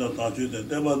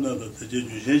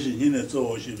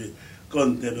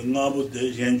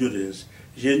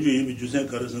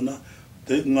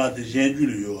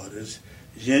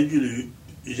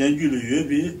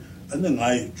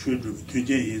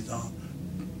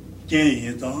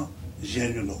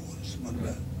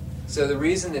 So the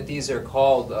reason that these are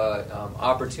called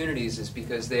opportunities is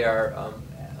because they are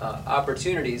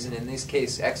opportunities, and in this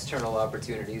case external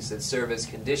opportunities, that serve as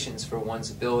conditions for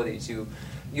one's ability to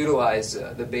utilize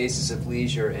the basis of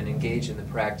leisure and engage in the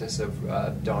practice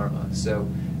of Dharma. So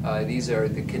these are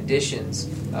the conditions.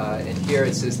 And here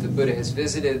it says the Buddha has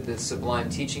visited, the sublime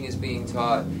teaching is being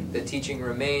taught, the teaching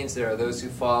remains, there are those who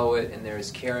follow it, and there is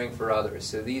caring for others.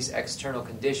 So these external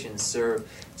conditions serve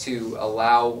to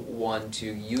allow one to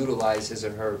utilize his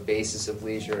or her basis of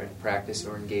leisure and practice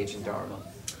or engage in Dharma.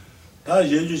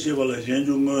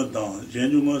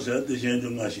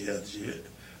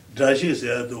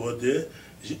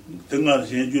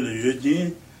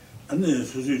 And then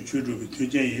Susu Chudu,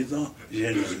 Tujan is on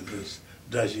Janus,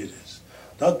 Dashiris.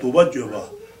 That Tuba Juba,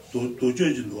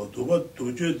 Tuju, Tuba,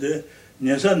 Tuju, the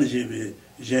Nyasan Jibi,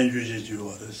 Janjuji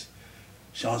Juarez,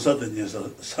 Shansa the Nyasa,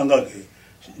 Sangaki,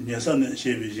 Nyasan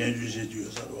Shibi, Janjuji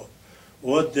Juarez.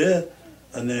 What there,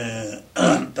 and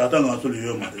Tatanga to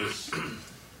Yomaris.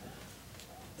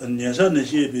 And Nyasan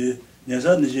Shibi,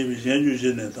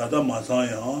 Janjuji, Tata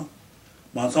Masaya,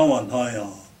 Masawan Taya,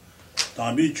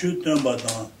 Tambi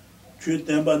Chutan Chu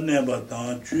Temba Neba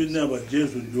Tan, Chu Neba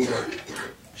Jesu Yuba,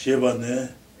 Sheba Ne,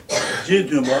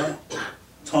 Jitumba,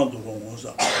 Tantu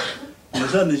Romosa.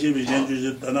 Nisa Nishibi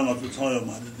Jenju, Tananga to Tanya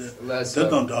Madi,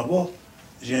 Tetan Dabo,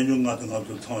 Jenju Natanga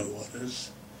to Tanya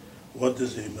Waters. What to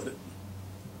say about it?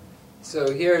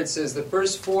 So here it says the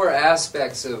first four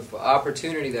aspects of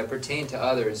opportunity that pertain to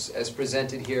others, as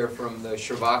presented here from the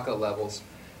Shravaka levels,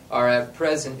 are at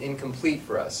present incomplete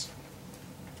for us.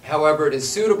 However, it is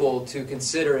suitable to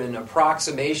consider an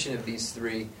approximation of these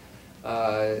three,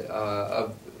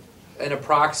 an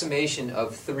approximation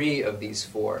of three of these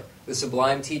four. The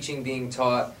sublime teaching being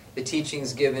taught, the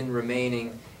teachings given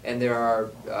remaining, and there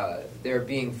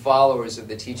being followers of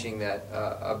the teaching that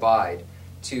abide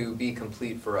to be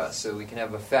complete for us. So we can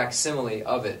have a facsimile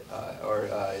of it, or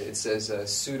it says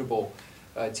suitable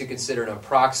to consider an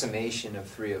approximation of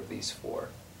three of these four.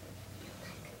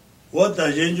 What the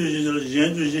Jenju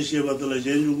Shibatala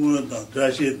Jenju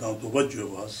Dashi down to what you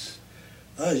was.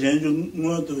 Jenju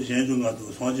Jenju to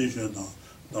Swanji Shudan,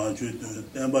 down to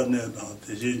Temba Net down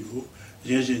to Jenju,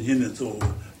 Jensin Hinito,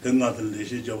 Tenga the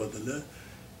Lishi Javatale,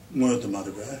 Murta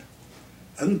Madabe.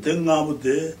 And Tenga would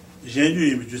there,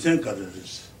 Jenju Imijusen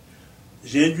Cadres.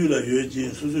 Jenju la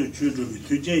Yujin, Susu Chudu,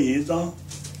 Tujan Yizan,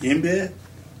 Yembe,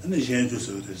 and the Jenju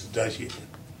Service, Dashi.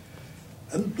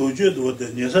 And Dojo do the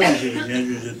Nyasan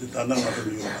Jenju Tananga to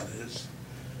you others.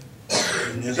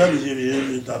 Nyasan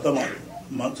Jenju Tatama,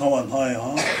 Matsawan Haya,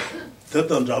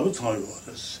 Tetan Jabu Tang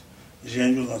waters.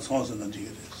 Jenju got Sonson and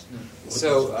Tigris.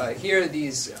 So here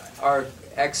these are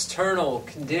external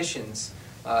conditions.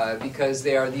 Because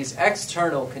they are these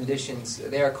external conditions.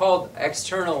 They are called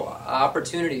external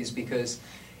opportunities because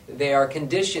they are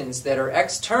conditions that are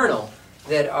external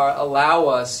that allow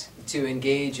us to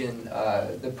engage in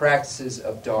the practices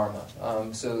of Dharma.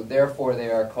 So therefore they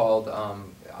are called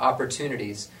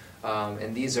opportunities.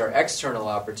 And these are external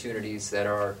opportunities that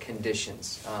are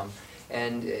conditions.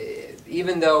 And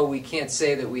even though we can't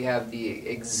say that we have the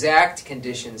exact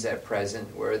conditions at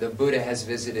present where the Buddha has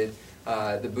visited,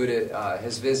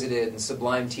 and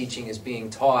sublime teaching is being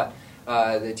taught,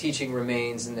 the teaching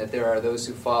remains, and that there are those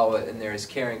who follow it, and there is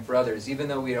caring for others. Even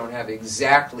though we don't have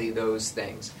exactly those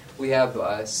things, we have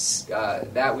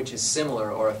that which is similar,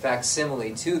 or a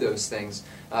facsimile to those things,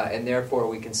 and therefore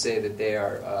we can say that they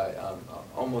are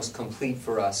almost complete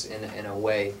for us in a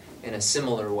way, in a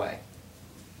similar way.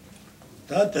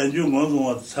 That Tenju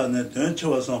Monzo Sane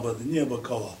Tenchua Samba, the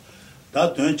Niabakawa.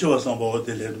 That Tenchua Samba, what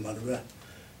they led Marve.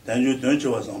 Tenju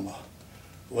Tenchua Samba,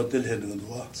 what they led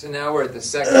Ndua. So now we're at the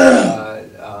second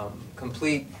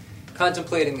complete,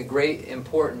 contemplating the great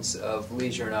importance of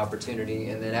leisure and opportunity,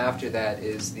 and then after that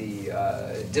is the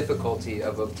difficulty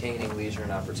of obtaining leisure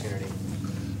and opportunity.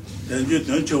 Tenju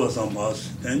Tenchua Samba,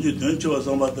 Tenchua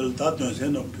Samba, that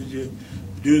Tensen of Piji,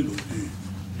 do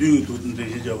to the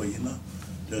Javina.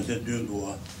 That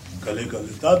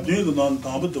doing on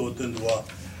top of the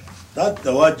that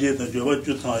the Wajit and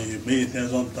Javajutai made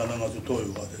Tenzin Tananga to toy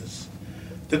waters.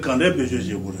 The Kande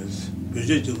Bejuji waters,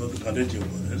 Bejuji not the Kande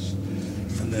waters,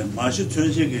 and then Mashi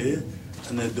Tunjigi,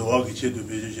 and then the Wagichi to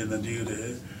Bejuji and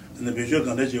Digre, and the Beju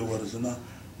Kande waters, and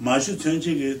Mashi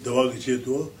Tunjigi, the Wagichi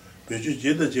to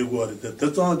Bejuji the Jaguar, the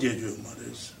Tatan Jeju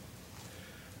mothers.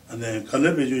 And then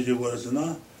Kande Bejuji waters, and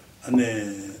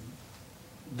then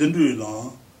Dindu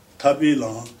Long. Tabi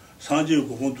lang, Sanji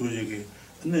Gufun Tujiki,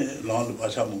 and then Long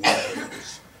Basha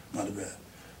Mungas, not bad.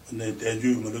 And then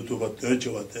Tenju Malutuba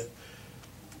Turchawate,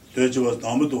 Turch was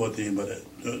Namatuati, but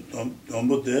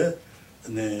Dombo there,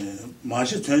 and then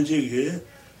Mashi Tunjiki,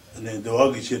 and then the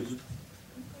Wagichi,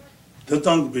 the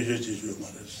tongue Bejuji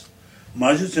mothers.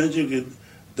 Mashi Tunjiki,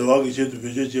 the Wagichi to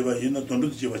Bejujiva in the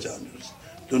Tondukiva channels.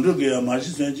 Tondukia,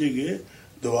 Mashi Tunjiki,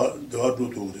 dewa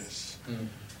do dores.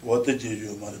 What the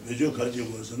Jeju Mara, Bejo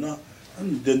Kaji was na,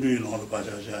 and then doing on the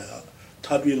Bajajaya,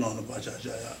 Tabi on the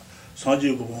Bajajaya,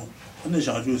 Sanji Gubon, and the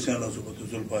Shanju Sanas of the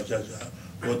Zulbajaja,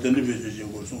 what the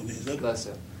Bejo was on these. Bless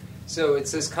him. So it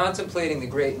says contemplating the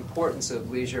great importance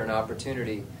of leisure and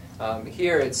opportunity.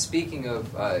 Here it's speaking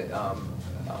of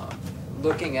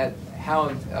looking at how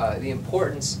the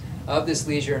importance of this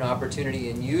leisure and opportunity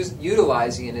and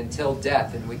utilizing it until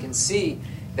death. And we can see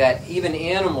that even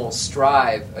animals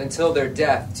strive until their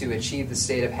death to achieve the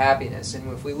state of happiness.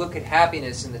 And if we look at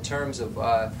happiness in the terms of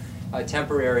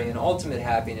temporary and ultimate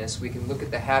happiness, we can look at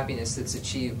the happiness that's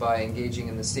achieved by engaging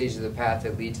in the stages of the path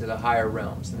that lead to the higher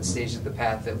realms, and the stages of the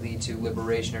path that lead to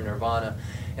liberation or nirvana,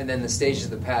 and then the stages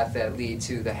of the path that lead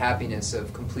to the happiness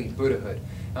of complete Buddhahood.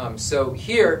 So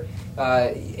here,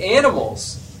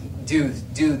 animals do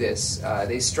this.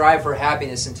 They strive for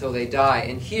happiness until they die.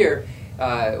 And here,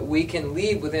 we can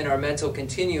leave within our mental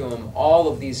continuum all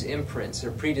of these imprints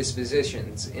or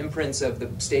predispositions, imprints of the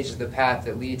stages of the path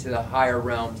that lead to the higher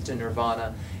realms, to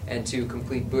nirvana, and to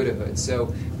complete Buddhahood.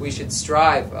 So we should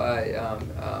strive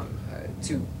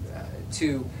to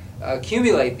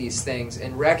accumulate these things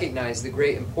and recognize the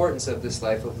great importance of this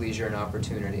life of leisure and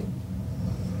opportunity.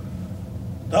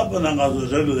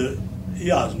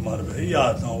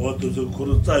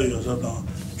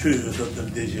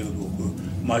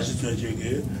 마시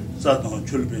전체게 자동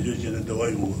출배주 전에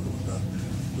대화용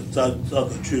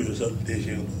자동 추여서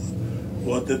대신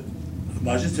what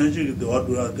마시 전체게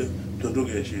대화도한테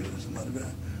도둑에 시그래서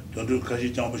말이야 도둑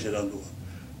같이 장부시라도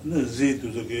근데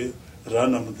제도 저게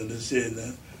라나면은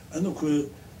세네 아니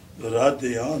그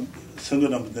라데야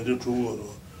생각나면은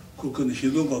주어로 그건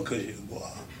시도가 가지 뭐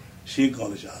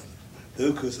시간을 자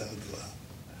더 그사도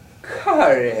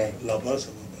그래 라바서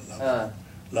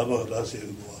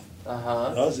라바라세도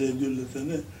라세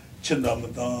둘레네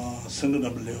첸담다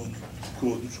생각나면 레온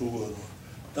그것도 주어로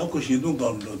당고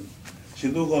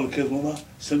시도가는 계속나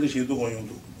생각 시도가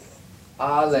용도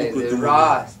알레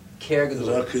라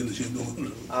케르도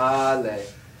알레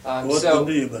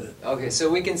okay, so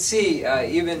we can see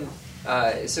even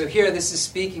so here this is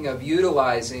speaking of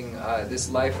utilizing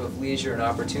this life of leisure and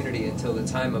opportunity until the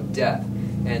time of death,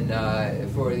 and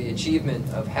for the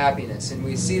achievement of happiness. And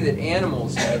we see that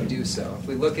animals do so. If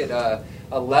we look at a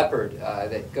leopard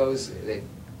that goes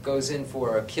in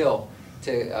for a kill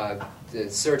to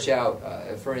search out,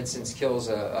 for instance, kills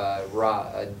a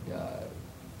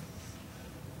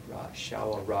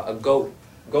goat.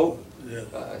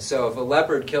 So if a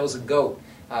leopard kills a goat,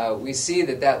 we see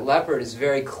that leopard is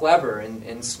very clever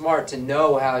and smart to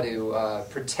know how to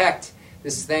protect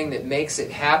this thing that makes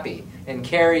it happy, and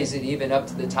carries it even up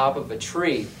to the top of a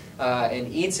tree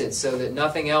and eats it so that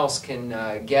nothing else can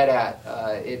get at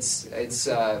its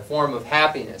form of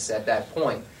happiness at that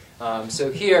point.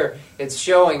 So here it's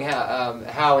showing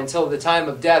how until the time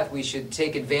of death we should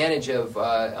take advantage of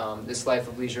this life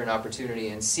of leisure and opportunity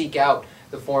and seek out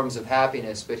the forms of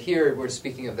happiness. But here we're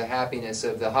speaking of the happiness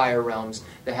of the higher realms,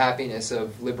 the happiness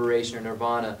of liberation or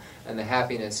nirvana, and the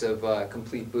happiness of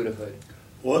complete Buddhahood.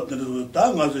 And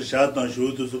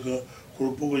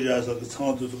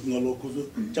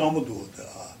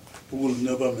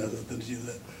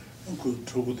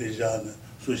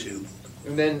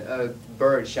then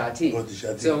bird, shati.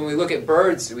 So when we look at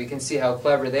birds, we can see how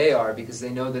clever they are, because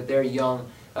they know that their young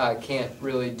can't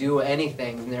really do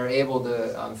anything, and they're able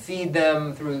to feed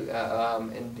them through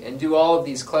and do all of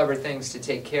these clever things to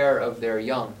take care of their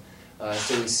young.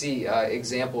 So we see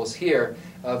examples here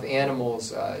of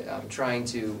animals trying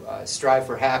to strive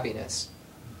for happiness,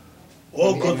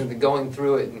 and going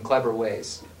through it in clever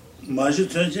ways.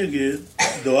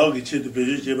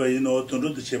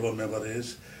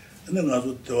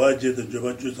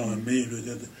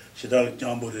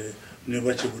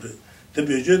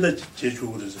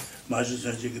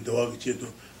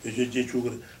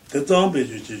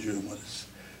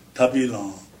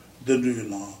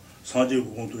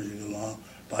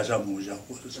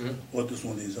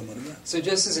 So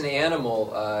just as an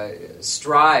animal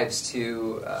strives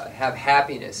to have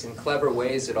happiness in clever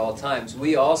ways at all times,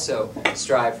 we also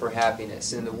strive for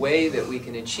happiness. And the way that we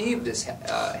can achieve this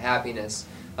happiness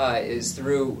is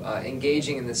through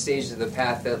engaging in the stages of the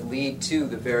path that lead to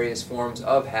the various forms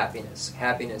of happiness.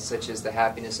 Happiness such as the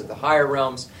happiness of the higher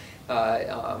realms,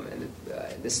 and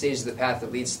the stages of the path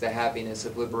that leads to the happiness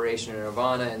of liberation and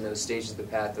nirvana, and those stages of the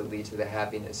path that lead to the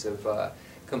happiness of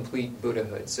complete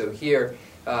Buddhahood. So here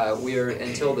we are,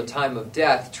 until the time of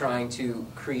death, trying to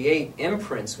create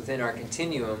imprints within our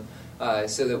continuum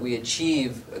so that we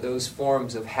achieve those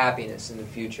forms of happiness in the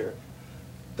future.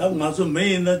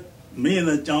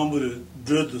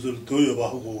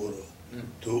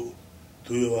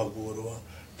 도요와 고로와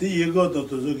이거도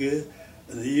저게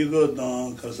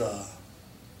이거도 가서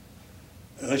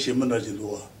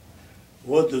아시면나지도와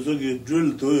what 저게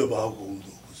drill 도요와 고도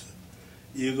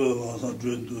이거 와서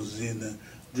drill 지네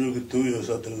drill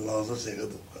도요서 들어서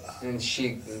세가도 And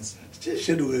she.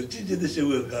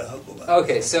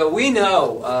 Okay, so we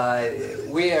know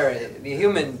the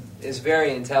human is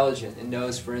very intelligent and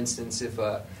knows, for instance, if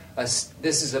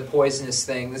this is a poisonous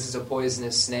thing, this is a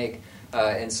poisonous snake,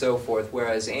 and so forth.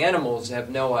 Whereas animals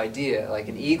have no idea. Like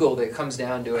an eagle that comes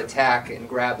down to attack and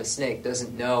grab a snake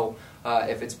doesn't know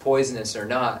if it's poisonous or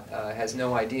not, has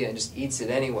no idea and just eats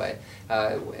it anyway.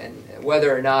 And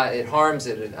whether or not it harms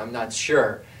it, I'm not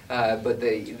sure. But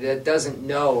that doesn't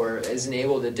know or isn't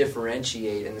able to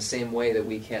differentiate in the same way that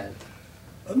we can.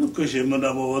 Fisher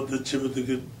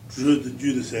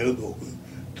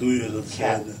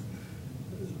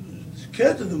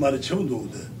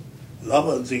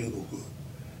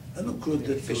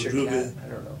cat? I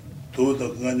don't know.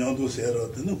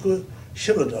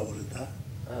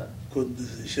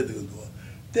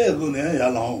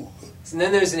 And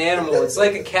then there's an animal, it's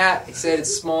like a cat. He said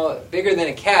it's small, bigger than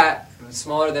a cat,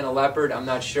 smaller than a leopard, I'm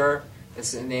not sure.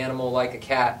 It's an animal like a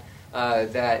cat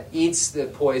that eats the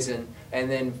poison and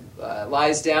then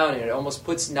lies down and it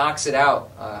almost knocks it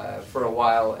out for a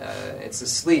while. It's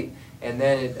asleep, and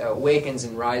then it awakens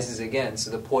and rises again.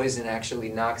 So the poison actually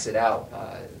knocks it out.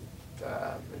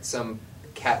 It's some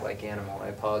cat-like animal. I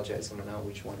apologize, I don't know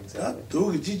which one exactly.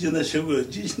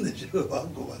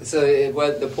 So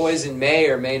the poison may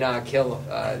or may not kill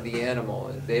the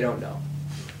animal. They don't know.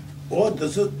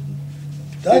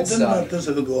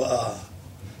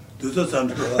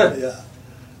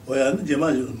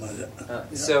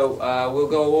 So we'll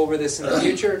go over this in the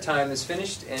future. Time is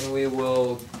finished, and we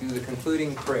will do the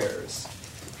concluding prayers.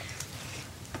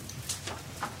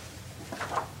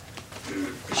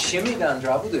 Shimmy down,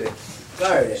 drop it.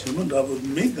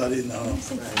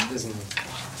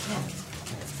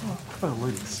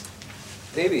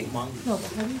 Maybe.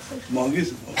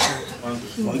 Monkeys.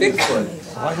 Bigfoot.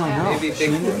 I don't know. Maybe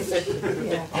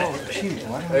Bigfoot. Oh, shoot.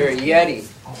 Or a Yeti.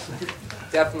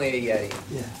 Definitely a Yeti.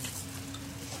 Yeah.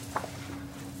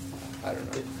 I don't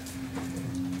know.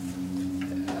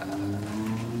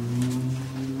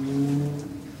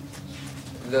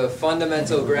 The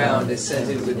fundamental ground is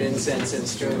scented with incense and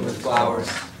strewn with flowers,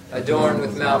 adorned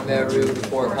with Mount Meru, the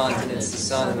four continents, the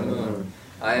sun and the moon.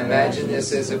 I imagine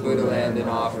this as a Buddha land and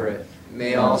offer it.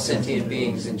 May all sentient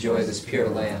beings enjoy this pure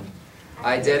land.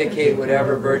 I dedicate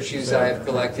whatever virtues I have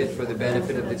collected for the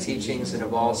benefit of the teachings and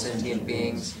of all sentient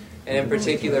beings, and in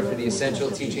particular for the essential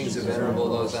teachings of Venerable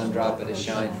Lobsang Drapa to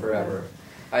shine forever.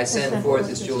 I send forth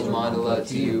this jeweled mandala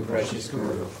to you, precious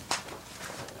Guru.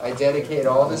 I dedicate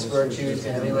all this virtue to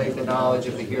emulate the knowledge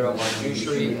of the hero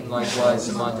Manjushri and likewise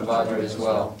Samantabhadra as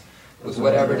well. With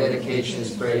whatever dedication is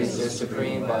praised as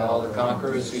supreme by all the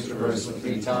conquerors who traverse the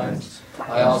 3 times,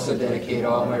 I also dedicate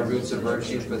all my roots of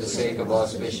virtue for the sake of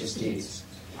auspicious deeds.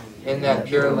 In that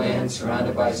pure land,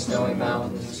 surrounded by snowy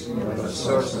mountains, the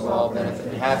source of all benefit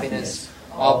and happiness,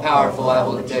 all-powerful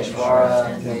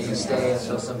Avalokiteshvara, may you stay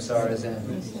until samsara's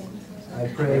end. I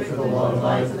pray for the long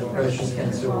life of the precious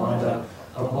Khensur,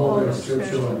 upholder of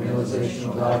scriptural and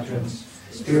realizational doctrines,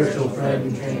 spiritual friend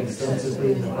who trained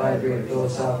extensively in the wide range of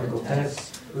philosophical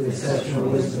texts with exceptional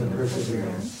wisdom and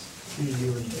perseverance.